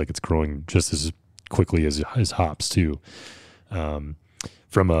it feels like it's growing just as quickly as hops too.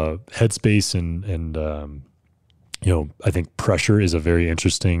 From a headspace and I think pressure is a very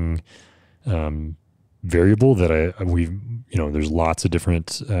interesting variable that there's lots of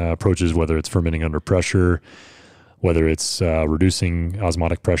different approaches, whether it's fermenting under pressure, whether it's reducing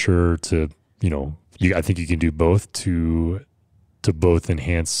osmotic pressure to, I think you can do both to both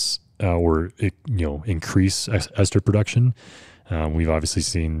enhance or increase ester production. We've obviously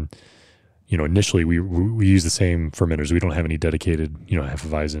seen, initially we use the same fermenters. We don't have any dedicated,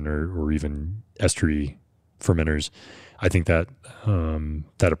 hefeweizen or even estery fermenters. I think that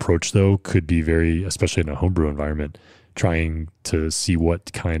that approach though could be very, especially in a homebrew environment, trying to see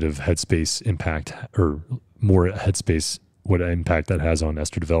what kind of headspace impact or more headspace, what impact that has on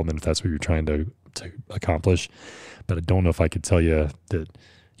ester development, if that's what you're trying to accomplish. But I don't know if I could tell you that,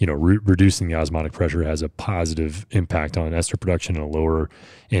 reducing the osmotic pressure has a positive impact on ester production and a lower.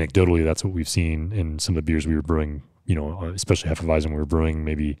 Anecdotally, that's what we've seen in some of the beers we were brewing, especially hefeweizen. We were brewing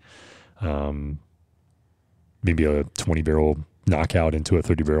maybe a 20 barrel knockout into a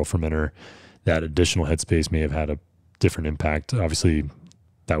 30 barrel fermenter. That additional headspace may have had a different impact. Obviously,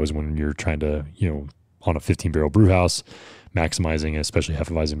 that was when you're trying to, on a 15 barrel brew house, maximizing, especially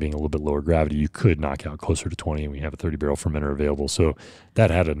hefeweizen being a little bit lower gravity, you could knock out closer to 20, and we have a 30 barrel fermenter available. So that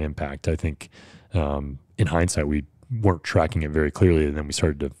had an impact. I think in hindsight, we weren't tracking it very clearly, and then we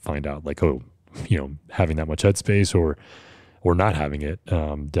started to find out having that much headspace or not having it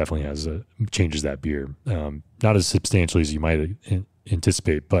definitely changes that beer. Not as substantially as you might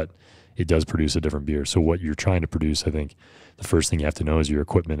anticipate, but it does produce a different beer. So what you're trying to produce, I think the first thing you have to know is your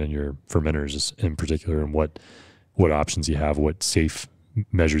equipment and your fermenters in particular, and what options you have, what safe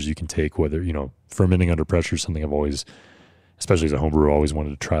measures you can take, whether, fermenting under pressure is something I've always, especially as a homebrewer, always wanted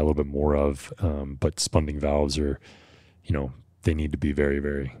to try a little bit more of. But spunding valves are, they need to be very,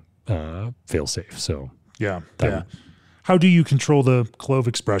 very fail safe. So yeah. How do you control the clove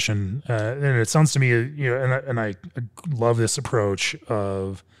expression? And it sounds to me, and I love this approach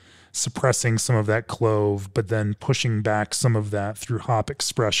of suppressing some of that clove, but then pushing back some of that through hop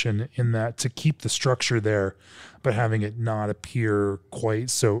expression, in that to keep the structure there, but having it not appear quite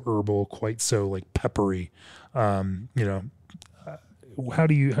so herbal, quite so like peppery. How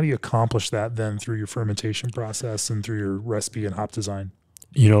do you accomplish that then through your fermentation process and through your recipe and hop design?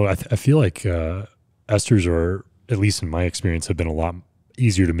 I feel like esters are, at least in my experience, have been a lot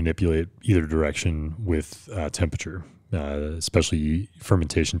easier to manipulate either direction with temperature. Especially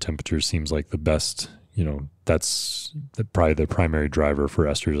fermentation temperature seems like the best. That's probably the primary driver for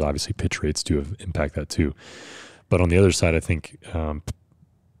esters. Obviously, pitch rates do impact that too. But on the other side, I think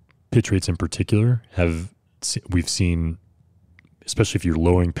pitch rates in particular we've seen, especially if you're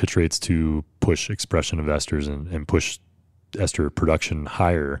lowering pitch rates to push expression of esters and push ester production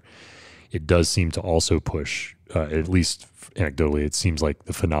higher, it does seem to also push, at least anecdotally, it seems like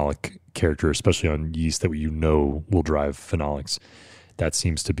the phenolic character, especially on yeast that will drive phenolics, that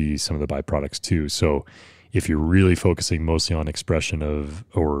seems to be some of the byproducts too. So if you're really focusing mostly on expression of,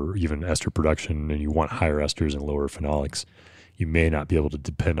 or even ester production, and you want higher esters and lower phenolics, you may not be able to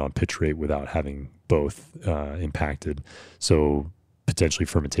depend on pitch rate without having both impacted. So potentially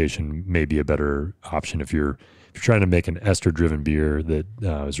fermentation may be a better option if you're trying to make an ester-driven beer that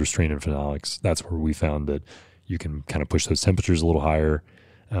is restrained in phenolics. That's where we found that you can kind of push those temperatures a little higher.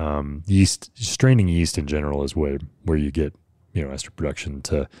 Straining yeast in general is where you get ester production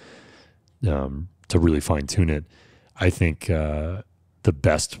to really fine tune it. I think the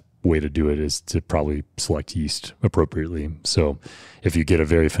best way to do it is to probably select yeast appropriately. So if you get a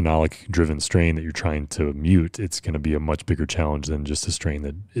very phenolic driven strain that you're trying to mute, it's going to be a much bigger challenge than just a strain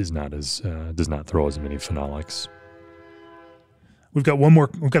that is not as does not throw as many phenolics. We've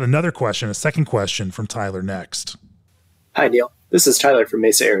got another question, a second question from Tyler next. Hi, Neil. This is Tyler from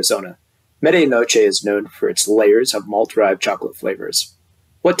Mesa, Arizona. Medianoche is known for its layers of malt-derived chocolate flavors.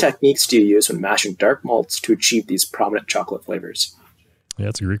 What techniques do you use when mashing dark malts to achieve these prominent chocolate flavors? Yeah,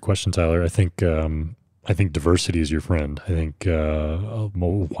 that's a great question, Tyler. I think diversity is your friend. I think a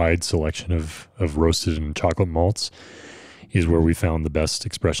wide selection of roasted and chocolate malts is where we found the best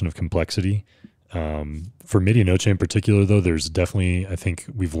expression of complexity. For Medianoche in particular, though, there's definitely, I think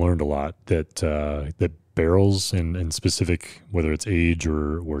we've learned a lot that barrels and specific, whether it's age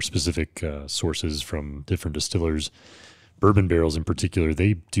or specific sources from different distillers, bourbon barrels in particular,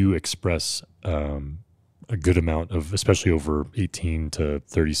 they do express a good amount of, especially over 18 to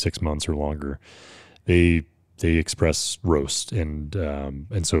 36 months or longer, they express roast. And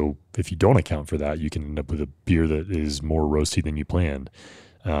so if you don't account for that, you can end up with a beer that is more roasty than you planned.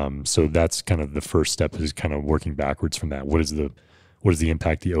 So that's kind of the first step, is kind of working backwards from that. What is the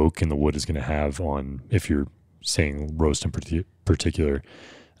impact the oak and the wood is going to have on, if you're saying roast in particular?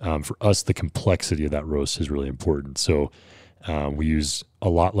 For us, the complexity of that roast is really important. So we use a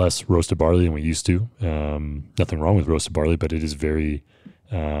lot less roasted barley than we used to. Nothing wrong with roasted barley, but it is very,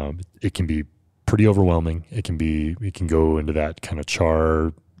 it can be pretty overwhelming. It can go into that kind of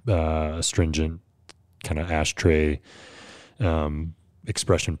char, astringent kind of ashtray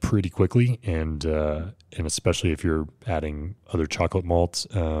expression pretty quickly. And especially if you're adding other chocolate malts,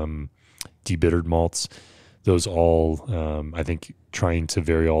 debittered malts, those all, I think trying to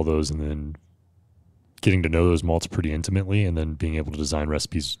vary all those and then getting to know those malts pretty intimately, and then being able to design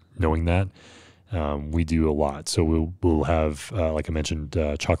recipes knowing that, we do a lot. So we'll have, like I mentioned,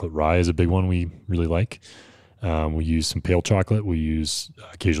 chocolate rye is a big one we really like. We use some pale chocolate. We use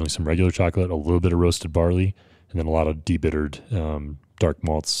occasionally some regular chocolate, a little bit of roasted barley, and then a lot of debittered dark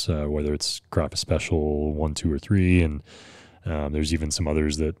malts, whether it's Crop Special 1, 2, or 3. And there's even some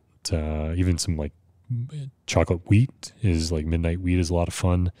others that, even some like chocolate wheat is like midnight wheat is a lot of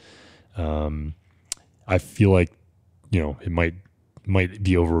fun. I feel like, it might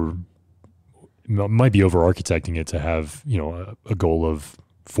be over architecting it to have, a goal of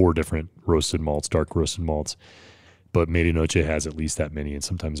 4 different roasted malts, dark roasted malts, but Medianoche has at least that many, and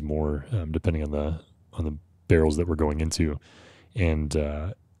sometimes more, depending on the barrels that we're going into. And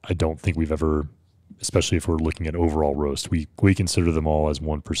I don't think we've ever, especially if we're looking at overall roast, we consider them all as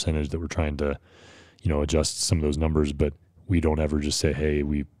one percentage that we're trying to, adjust some of those numbers, but we don't ever just say, hey,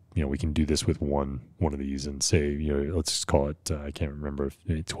 we can do this with one of these, and say, let's just call it, I can't remember,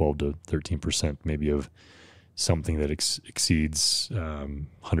 maybe 12 to 13% maybe of something that exceeds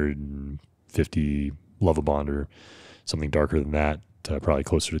 150 Lovibond, or something darker than that, probably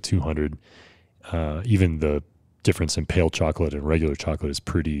closer to 200. Even the difference in pale chocolate and regular chocolate is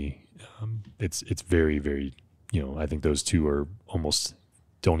pretty, it's very, very, I think those two are almost,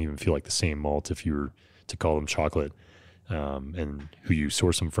 don't even feel like the same malt if you were to call them chocolate. And who you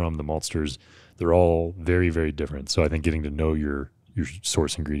source them from, the maltsters, they're all very, very different. So I think getting to know your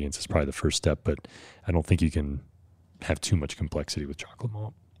source ingredients is probably the first step, but I don't think you can have too much complexity with chocolate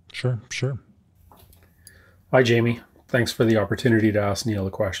malt. Sure. Hi, Jamie. Thanks for the opportunity to ask Neil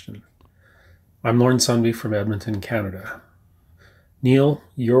a question. I'm Lorne Sunby from Edmonton, Canada. Neil,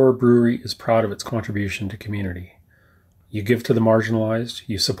 your brewery is proud of its contribution to community. You give to the marginalized,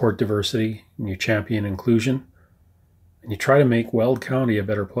 you support diversity, and you champion inclusion, and you try to make Weld County a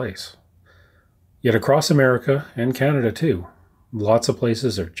better place. Yet across America, and Canada too, lots of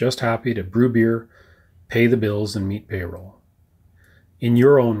places are just happy to brew beer, pay the bills, and meet payroll. In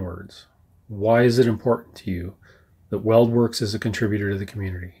your own words, why is it important to you that Weldwerks is a contributor to the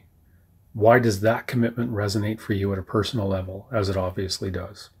community? Why does that commitment resonate for you at a personal level, as it obviously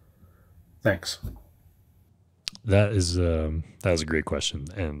does? Thanks. That is a great question,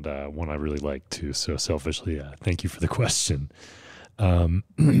 and one I really like too. So selfishly, thank you for the question.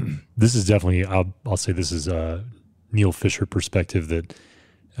 This is definitely, I'll say this is a Neil Fisher perspective that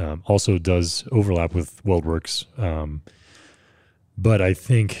also does overlap with Weldwerks. But I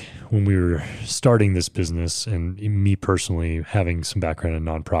think when we were starting this business, and me personally having some background in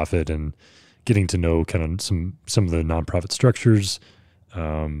nonprofit and getting to know kind of some of the nonprofit structures,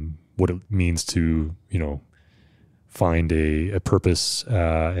 what it means to, find a purpose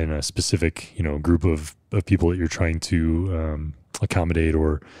and a specific, group of people that you're trying to accommodate,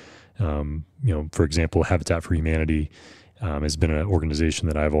 or, for example, Habitat for Humanity has been an organization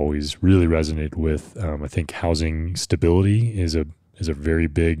that I've always really resonated with. I think housing stability is a very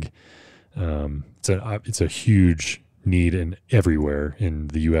big, it's a huge need in everywhere in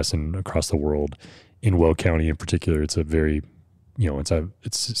the U.S. and across the world. In Weld County in particular, it's a very,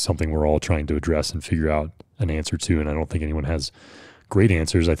 it's something we're all trying to address and figure out an answer to. And I don't think anyone has great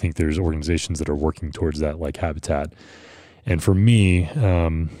answers. I think there's organizations that are working towards that, like Habitat. And for me,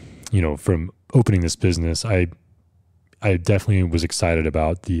 from opening this business, I definitely was excited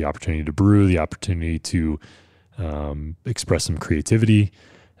about the opportunity to brew, the opportunity to express some creativity.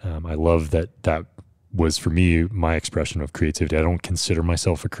 I love that was, for me, my expression of creativity. I don't consider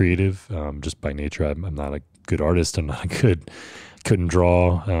myself a creative, just by nature. I'm not a good artist. I'm not couldn't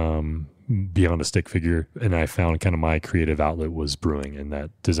draw beyond a stick figure. And I found kind of my creative outlet was brewing, and that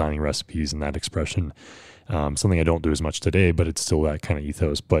designing recipes and that expression. Something I don't do as much today, but it's still that kind of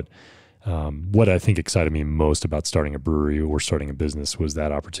ethos. But what I think excited me most about starting a brewery or starting a business was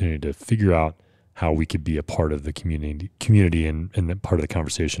that opportunity to figure out how we could be a part of the community and part of the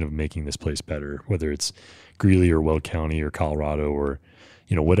conversation of making this place better, whether it's Greeley or Weld County or Colorado or,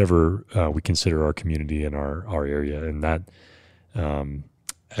 whatever we consider our community and our area. And that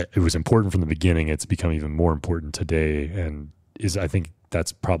it was important from the beginning. It's become even more important today. And I think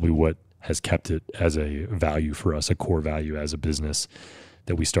that's probably what has kept it as a value for us, a core value as a business,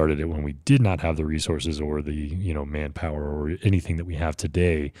 that we started it when we did not have the resources or the, manpower or anything that we have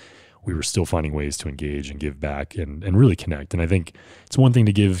today. We were still finding ways to engage and give back and really connect. And I think it's one thing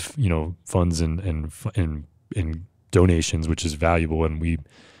to give, funds and donations, which is valuable. And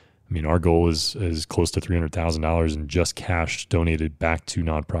our goal is close to $300,000 in just cash donated back to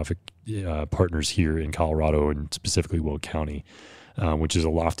nonprofit partners here in Colorado and specifically Weld County, which is a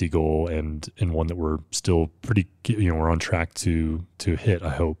lofty goal and one that we're still pretty, we're on track to hit, I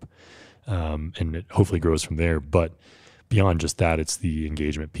hope. And it hopefully grows from there. But beyond just that, it's the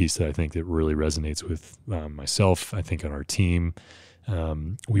engagement piece that I think that really resonates with myself, I think on our team.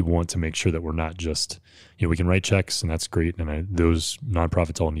 We want to make sure that we're not just, we can write checks and that's great. And those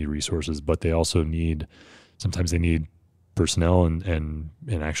nonprofits all need resources, but they also sometimes they need personnel and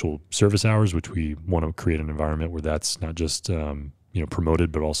actual service hours, which we want to create an environment where that's not just,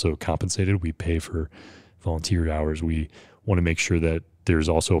 promoted, but also compensated. We pay for volunteer hours. We want to make sure that there's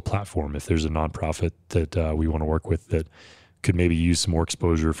also a platform. If there's a nonprofit that we want to work with that could maybe use some more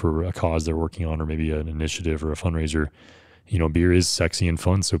exposure for a cause they're working on, or maybe an initiative or a fundraiser, beer is sexy and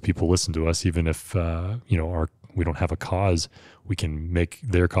fun. So people listen to us, even if, we don't have a cause, we can make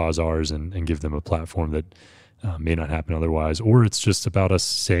their cause ours and give them a platform that may not happen otherwise. Or it's just about us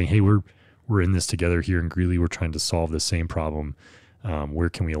saying, hey, we're in this together here in Greeley. We're trying to solve the same problem. Where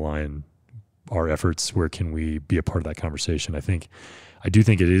can we align our efforts? Where can we be a part of that conversation? I do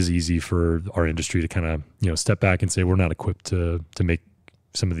think it is easy for our industry to kind of, step back and say, we're not equipped to make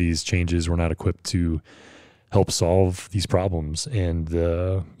some of these changes. We're not equipped to help solve these problems. And,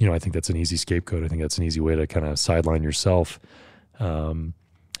 I think that's an easy scapegoat. I think that's an easy way to kind of sideline yourself.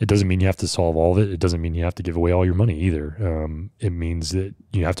 It doesn't mean you have to solve all of it. It doesn't mean you have to give away all your money either. It means that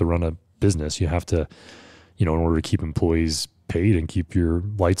you have to run a business. You have to, in order to keep employees paid and keep your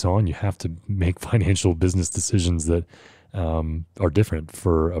lights on, you have to make financial business decisions that are different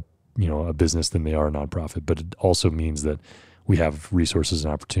for a business than they are a nonprofit. But it also means that we have resources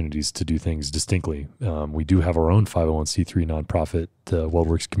and opportunities to do things distinctly. We do have our own 501c3 nonprofit, the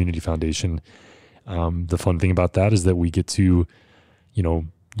Weldwerks Community Foundation. The fun thing about that is that we get to,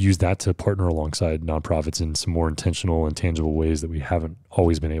 use that to partner alongside nonprofits in some more intentional and tangible ways that we haven't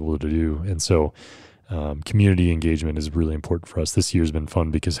always been able to do. And so community engagement is really important for us. This year's been fun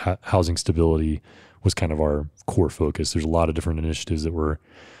because housing stability was kind of our core focus. There's a lot of different initiatives that were,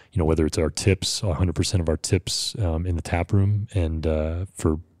 whether it's our tips, 100% of our tips in the tap room, and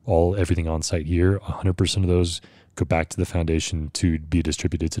for everything on site here, 100% of those go back to the foundation to be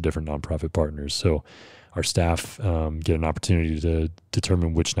distributed to different nonprofit partners. So our staff get an opportunity to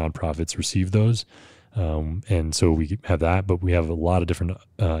determine which nonprofits receive those. And so we have that, but we have a lot of different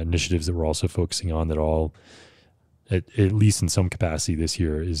initiatives that we're also focusing on that all, at least in some capacity this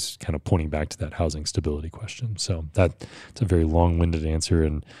year, is kind of pointing back to that housing stability question. So it's a very long-winded answer,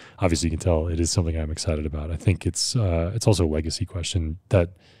 and obviously you can tell it is something I'm excited about. I think it's also a legacy question that,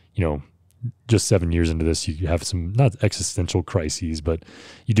 just 7 years into this, you have some, not existential crises, but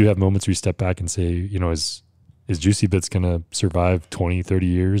you do have moments where you step back and say, is Juicy Bits going to survive 20, 30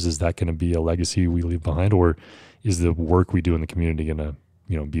 years? Is that going to be a legacy we leave behind? Or is the work we do in the community going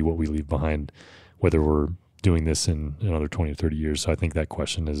to, be what we leave behind, whether we're doing this in another 20 or 30 years? So I think that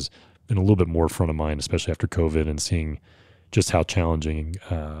question has been a little bit more front of mind, especially after COVID and seeing just how challenging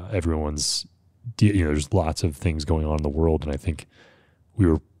everyone's, there's lots of things going on in the world. And I think we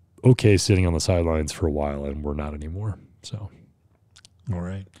were okay sitting on the sidelines for a while, and we're not anymore. So, all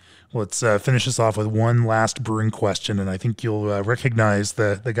right. Well, let's finish this off with one last brewing question, and I think you'll recognize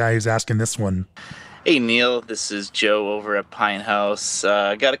the guy who's asking this one. Hey, Neil. This is Joe over at Pine House.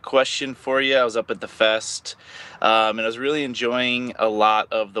 I got a question for you. I was up at the fest, and I was really enjoying a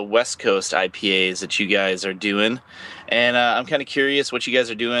lot of the West Coast IPAs that you guys are doing. And I'm kind of curious what you guys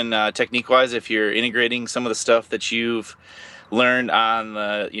are doing technique-wise, if you're integrating some of the stuff that you've learned on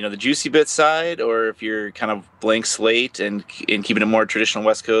the Juicy Bit side, or if you're kind of blank slate and keeping it more traditional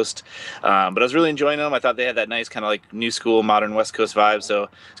West Coast. But I was really enjoying them. I thought they had that nice kind of like new school modern West Coast vibe. So I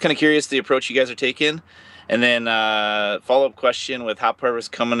was kind of curious the approach you guys are taking. And then follow-up question with Hop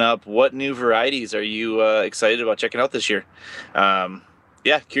Harvest coming up. What new varieties are you excited about checking out this year?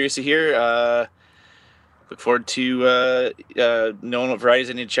 Curious to hear. look forward to knowing what varieties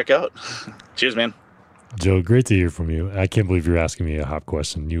I need to check out. Cheers, man. Joe, great to hear from you. I can't believe you're asking me a hop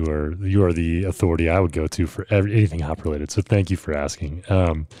question. You are the authority I would go to for anything hop related. So thank you for asking.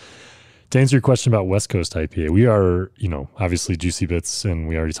 To answer your question about West Coast IPA, we are, obviously Juicy Bits, and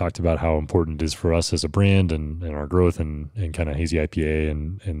we already talked about how important it is for us as a brand and our growth and kind of hazy IPA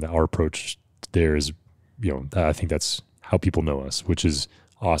and our approach there is, I think that's how people know us, which is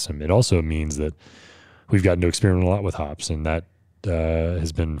awesome. It also means that we've gotten to experiment a lot with hops, and that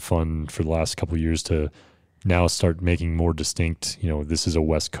has been fun for the last couple of years to now start making more distinct, this is a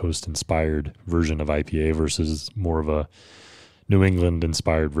West Coast inspired version of IPA versus more of a New England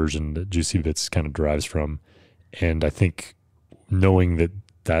inspired version that Juicy Bits kind of derives from. And I think knowing that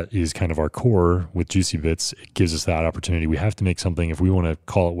that is kind of our core with Juicy Bits, it gives us that opportunity. We have to make something, if we want to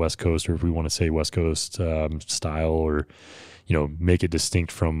call it West Coast, or if we want to say West Coast style, or make it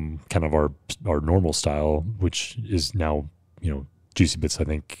distinct from kind of our normal style, which is now, Juicy Bits, I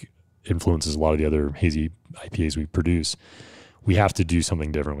think, influences a lot of the other hazy IPAs we produce. We have to do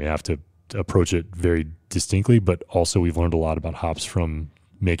something different. We have to approach it very distinctly, but also we've learned a lot about hops from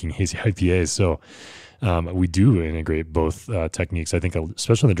making hazy IPAs. So we do integrate both techniques. I think,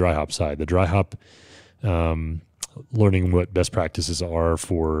 especially on the dry hop side, the dry hop, learning what best practices are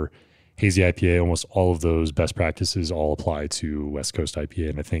for hazy IPA, almost all of those best practices all apply to West Coast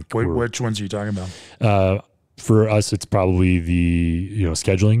IPA. And I think which ones are you talking about? For us, it's probably the,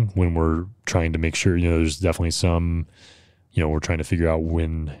 scheduling when we're trying to make sure, there's definitely some, we're trying to figure out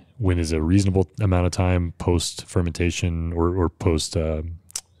when is a reasonable amount of time post fermentation or post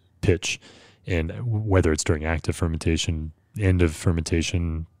pitch, and whether it's during active fermentation, end of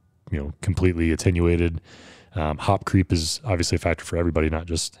fermentation, completely attenuated. Hop creep is obviously a factor for everybody, not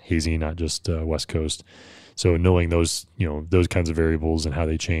just hazy, not just West Coast. So knowing those, those kinds of variables and how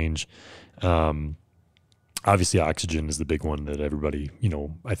they change. Obviously oxygen is the big one that everybody,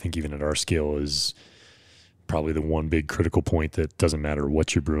 I think even at our scale is probably the one big critical point that doesn't matter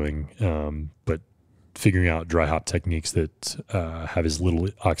what you're brewing. But figuring out dry hop techniques that have as little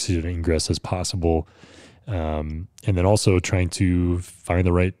oxygen ingress as possible. And then also trying to find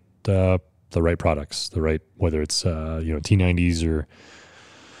the right products, whether it's, T90s or,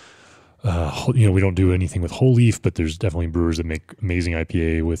 we don't do anything with whole leaf, but there's definitely brewers that make amazing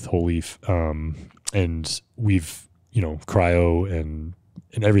IPA with whole leaf. And we've, cryo and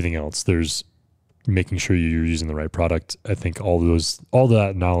everything else. There's making sure you're using the right product. I think all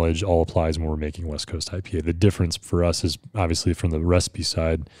that knowledge all applies when we're making West Coast IPA. The difference for us is obviously from the recipe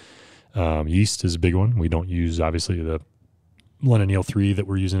side. Yeast is a big one. We don't use obviously the Lennon Ale 3 that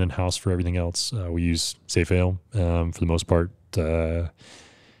we're using in house for everything else. We use Safe Ale for the most part. Trying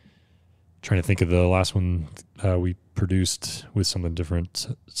to think of the last one we produced with something different.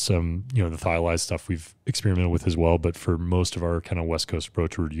 Some, the thiolized stuff we've experimented with as well, but for most of our kind of West Coast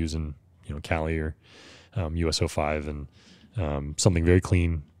approach, we're using, Cali or USO5 and something very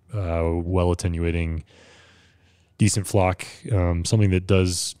clean, well attenuating, decent flock, something that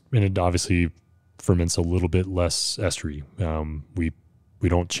does, and it obviously ferments a little bit less estery. We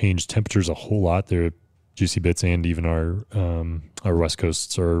don't change temperatures a whole lot. They're Juicy Bits and even our West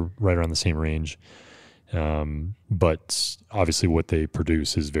Coasts are right around the same range. But obviously what they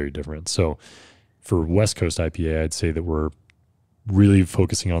produce is very different. So for West Coast IPA, I'd say that we're really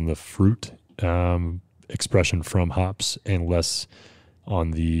focusing on the fruit expression from hops and less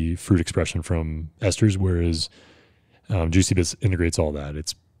on the fruit expression from esters, whereas Juicy Bits integrates all that.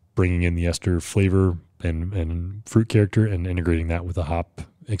 It's bringing in the ester flavor and fruit character and integrating that with a hop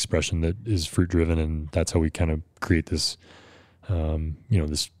expression that is fruit driven, and that's how we kind of create this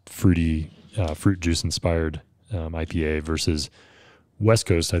this fruity fruit juice inspired IPA versus West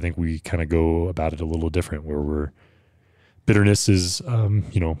Coast. I think we kind of go about it a little different, where bitterness is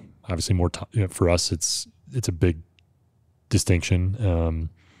obviously more for us it's a big distinction.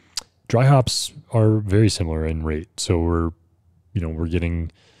 Dry hops are very similar in rate, so we're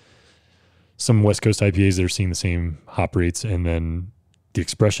getting some West Coast IPAs that are seeing the same hop rates, and then the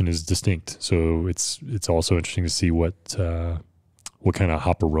expression is distinct. So it's also interesting to see what kind of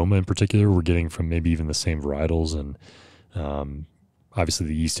hop aroma in particular we're getting from maybe even the same varietals. And obviously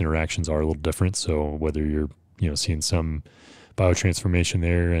the yeast interactions are a little different. So whether you're seeing some biotransformation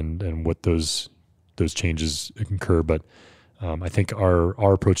there and what those changes occur, but I think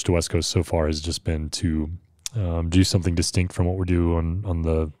our approach to West Coast so far has just been to do something distinct from what we're doing on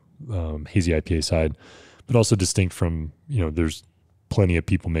the hazy IPA side, but also distinct from, there's plenty of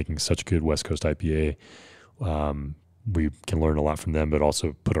people making such good West Coast IPA. We can learn a lot from them, but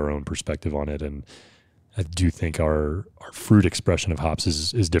also put our own perspective on it. And I do think our fruit expression of hops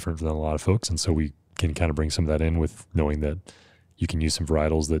is different than a lot of folks. And so we can kind of bring some of that in with knowing that you can use some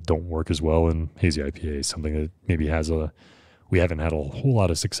varietals that don't work as well in hazy IPA, something that maybe we haven't had a whole lot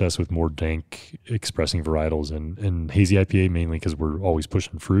of success with more dank expressing varietals and hazy IPA, mainly because we're always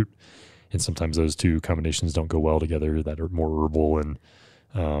pushing fruit. And sometimes those two combinations don't go well together, that are more herbal and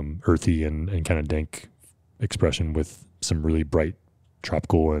earthy and kind of dank expression with some really bright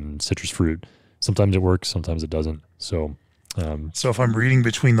tropical and citrus fruit. Sometimes it works, sometimes it doesn't. So if I'm reading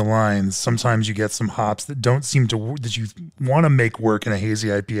between the lines, sometimes you get some hops that don't seem to, that you want to make work in a hazy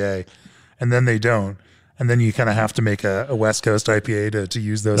IPA, and then they don't. And then you kind of have to make a West Coast IPA to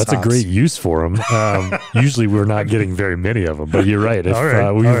use those That's hops. a great use for them. Usually we're not getting very many of them, but you're right.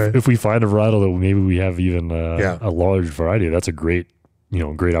 If we find a varietal that maybe we have even a large variety, that's a great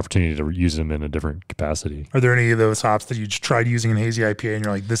opportunity to use them in a different capacity. Are there any of those hops that you tried using in hazy IPA and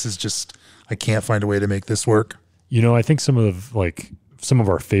you're like, this is just, I can't find a way to make this work? I think some of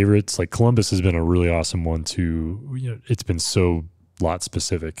our favorites, like Columbus has been a really awesome one too. It's been so lot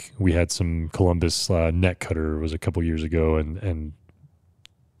specific. We had some Columbus net cutter was a couple years ago, and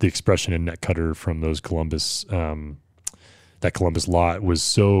the expression in net cutter from those Columbus, that Columbus lot was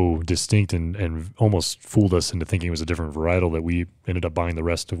so distinct and almost fooled us into thinking it was a different varietal that we ended up buying the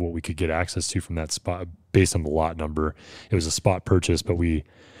rest of what we could get access to from that spot based on the lot number. It was a spot purchase, but we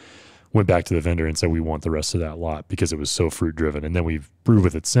went back to the vendor and said we want the rest of that lot because it was so fruit driven. And then we've brewed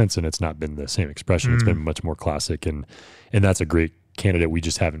with it since, and it's not been the same expression. It's been much more classic, and that's a great candidate. We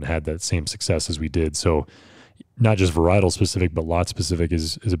just haven't had that same success as we did. So not just varietal specific, but lot specific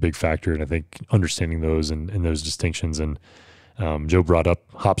is a big factor. And I think understanding those and those distinctions, and Joe brought up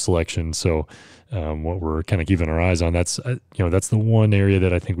hop selection. So what we're kind of keeping our eyes on, that's the one area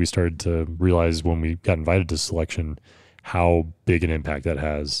that I think we started to realize when we got invited to selection, how big an impact that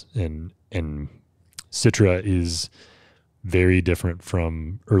has. And Citra is very different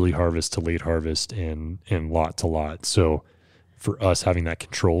from early harvest to late harvest and lot to lot. So for us, having that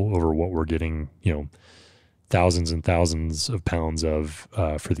control over what we're getting, thousands and thousands of pounds of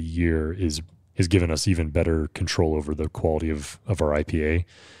for the year has given us even better control over the quality of our IPA.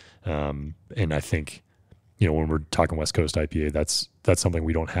 And I think, when we're talking West Coast IPA, that's something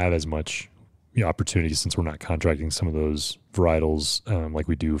we don't have as much opportunities since we're not contracting some of those varietals like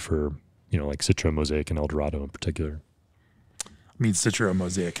we do for, like Citra, Mosaic, and Eldorado in particular. I mean, Citra and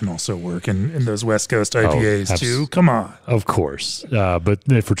Mosaic can also work in those West Coast IPAs too. Come on. Of course. But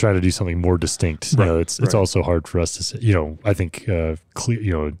if we're trying to do something more distinct, it's also hard for us to say, I think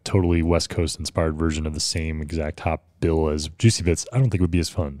totally West Coast inspired version of the same exact hop bill as Juicy Bits, I don't think would be as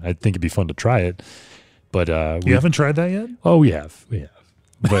fun. I think it'd be fun to try it, but you haven't tried that yet? Oh, we have.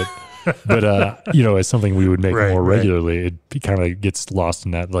 But as something we would make more regularly, it kind of gets lost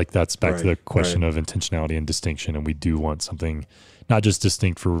in that. Like that's back to the question of intentionality and distinction. And we do want something not just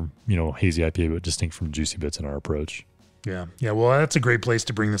distinct for, hazy IPA, but distinct from Juicy Bits in our approach. Yeah. Well, that's a great place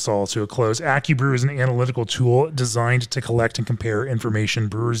to bring this all to a close. AccuBrew is an analytical tool designed to collect and compare information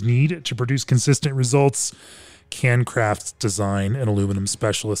brewers need to produce consistent results. CanCraft's design and aluminum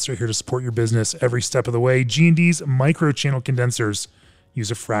specialists are here to support your business every step of the way. G&D's micro-channel condensers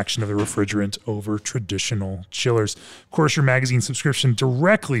use a fraction of the refrigerant over traditional chillers. Of course, your magazine subscription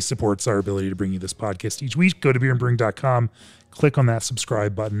directly supports our ability to bring you this podcast each week. Go to beerandbrewing.com, click on that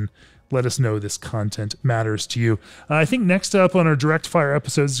subscribe button. Let us know this content matters to you. I think next up on our direct fire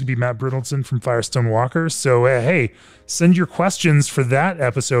episodes is going to be Matt Brindleton from Firestone Walker. So, hey, send your questions for that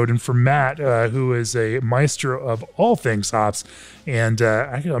episode. And for Matt, who is a maestro of all things hops. And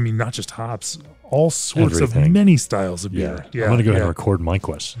I mean, not just hops, all sorts of many styles of beer. I'm going to go ahead and record my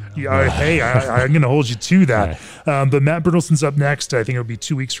question. Hey, I'm going to hold you to that. But Matt Brindleton's up next. I think it'll be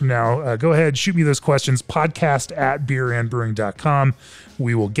 2 weeks from now. Go ahead, shoot me those questions, podcast@beerandbrewing.com.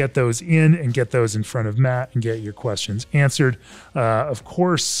 We will get those in and get those in front of Matt and get your questions answered. Of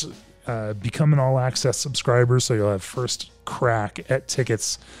course, become an all-access subscriber so you'll have first crack at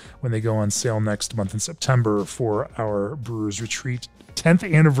tickets when they go on sale next month in September for our Brewers Retreat 10th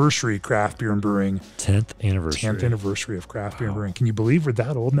anniversary craft beer and brewing. 10th anniversary of craft beer and brewing. Can you believe we're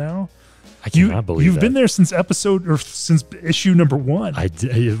that old now? I cannot believe you've been there since issue number 1.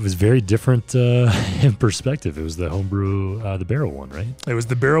 It was very different in perspective. It was the homebrew, the barrel one, right? It was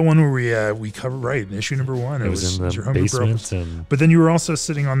the barrel one where we covered in issue number 1. It was in the basement, but then you were also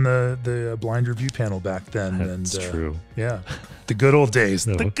sitting on the blind review panel back then. That's true. Yeah, the good old days.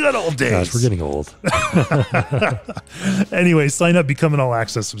 The good old days. Gosh, we're getting old. Anyway, sign up, become an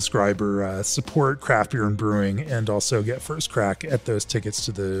all-access subscriber, support craft beer and brewing, and also get first crack at those tickets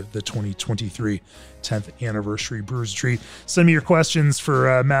to the 2023 10th anniversary Brewers Retreat. Send me your questions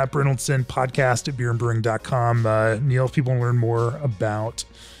for Matt Brindleton, podcast@beerandbrewing.com. Neil, if people want to learn more about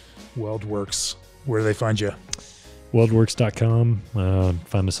Weldwerks where do they find you? Weldwerks.com.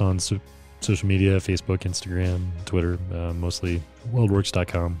 Find us on social media, Facebook, Instagram, Twitter, mostly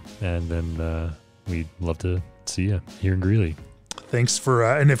weldwerks.com. And then we'd love to see you here in Greeley. Thanks for,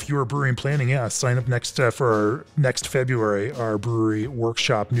 and if you are brewing planning, sign up next for our next February, our brewery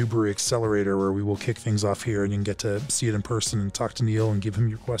workshop, New Brewery Accelerator, where we will kick things off here and you can get to see it in person and talk to Neil and give him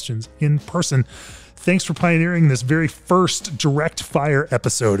your questions in person. Thanks for pioneering this very first direct fire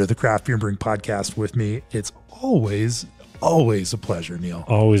episode of the Craft Beer and Brewing Podcast with me. It's always a pleasure, Neil.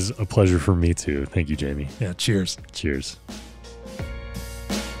 Always a pleasure for me too. Thank you, Jamie. Yeah, cheers. Cheers.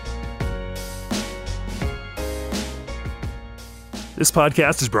 This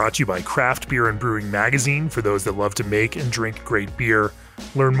podcast is brought to you by Craft Beer and Brewing Magazine for those that love to make and drink great beer.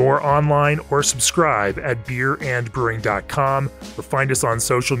 Learn more online or subscribe at beerandbrewing.com or find us on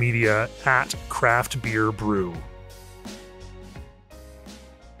social media at Craft Beer Brew.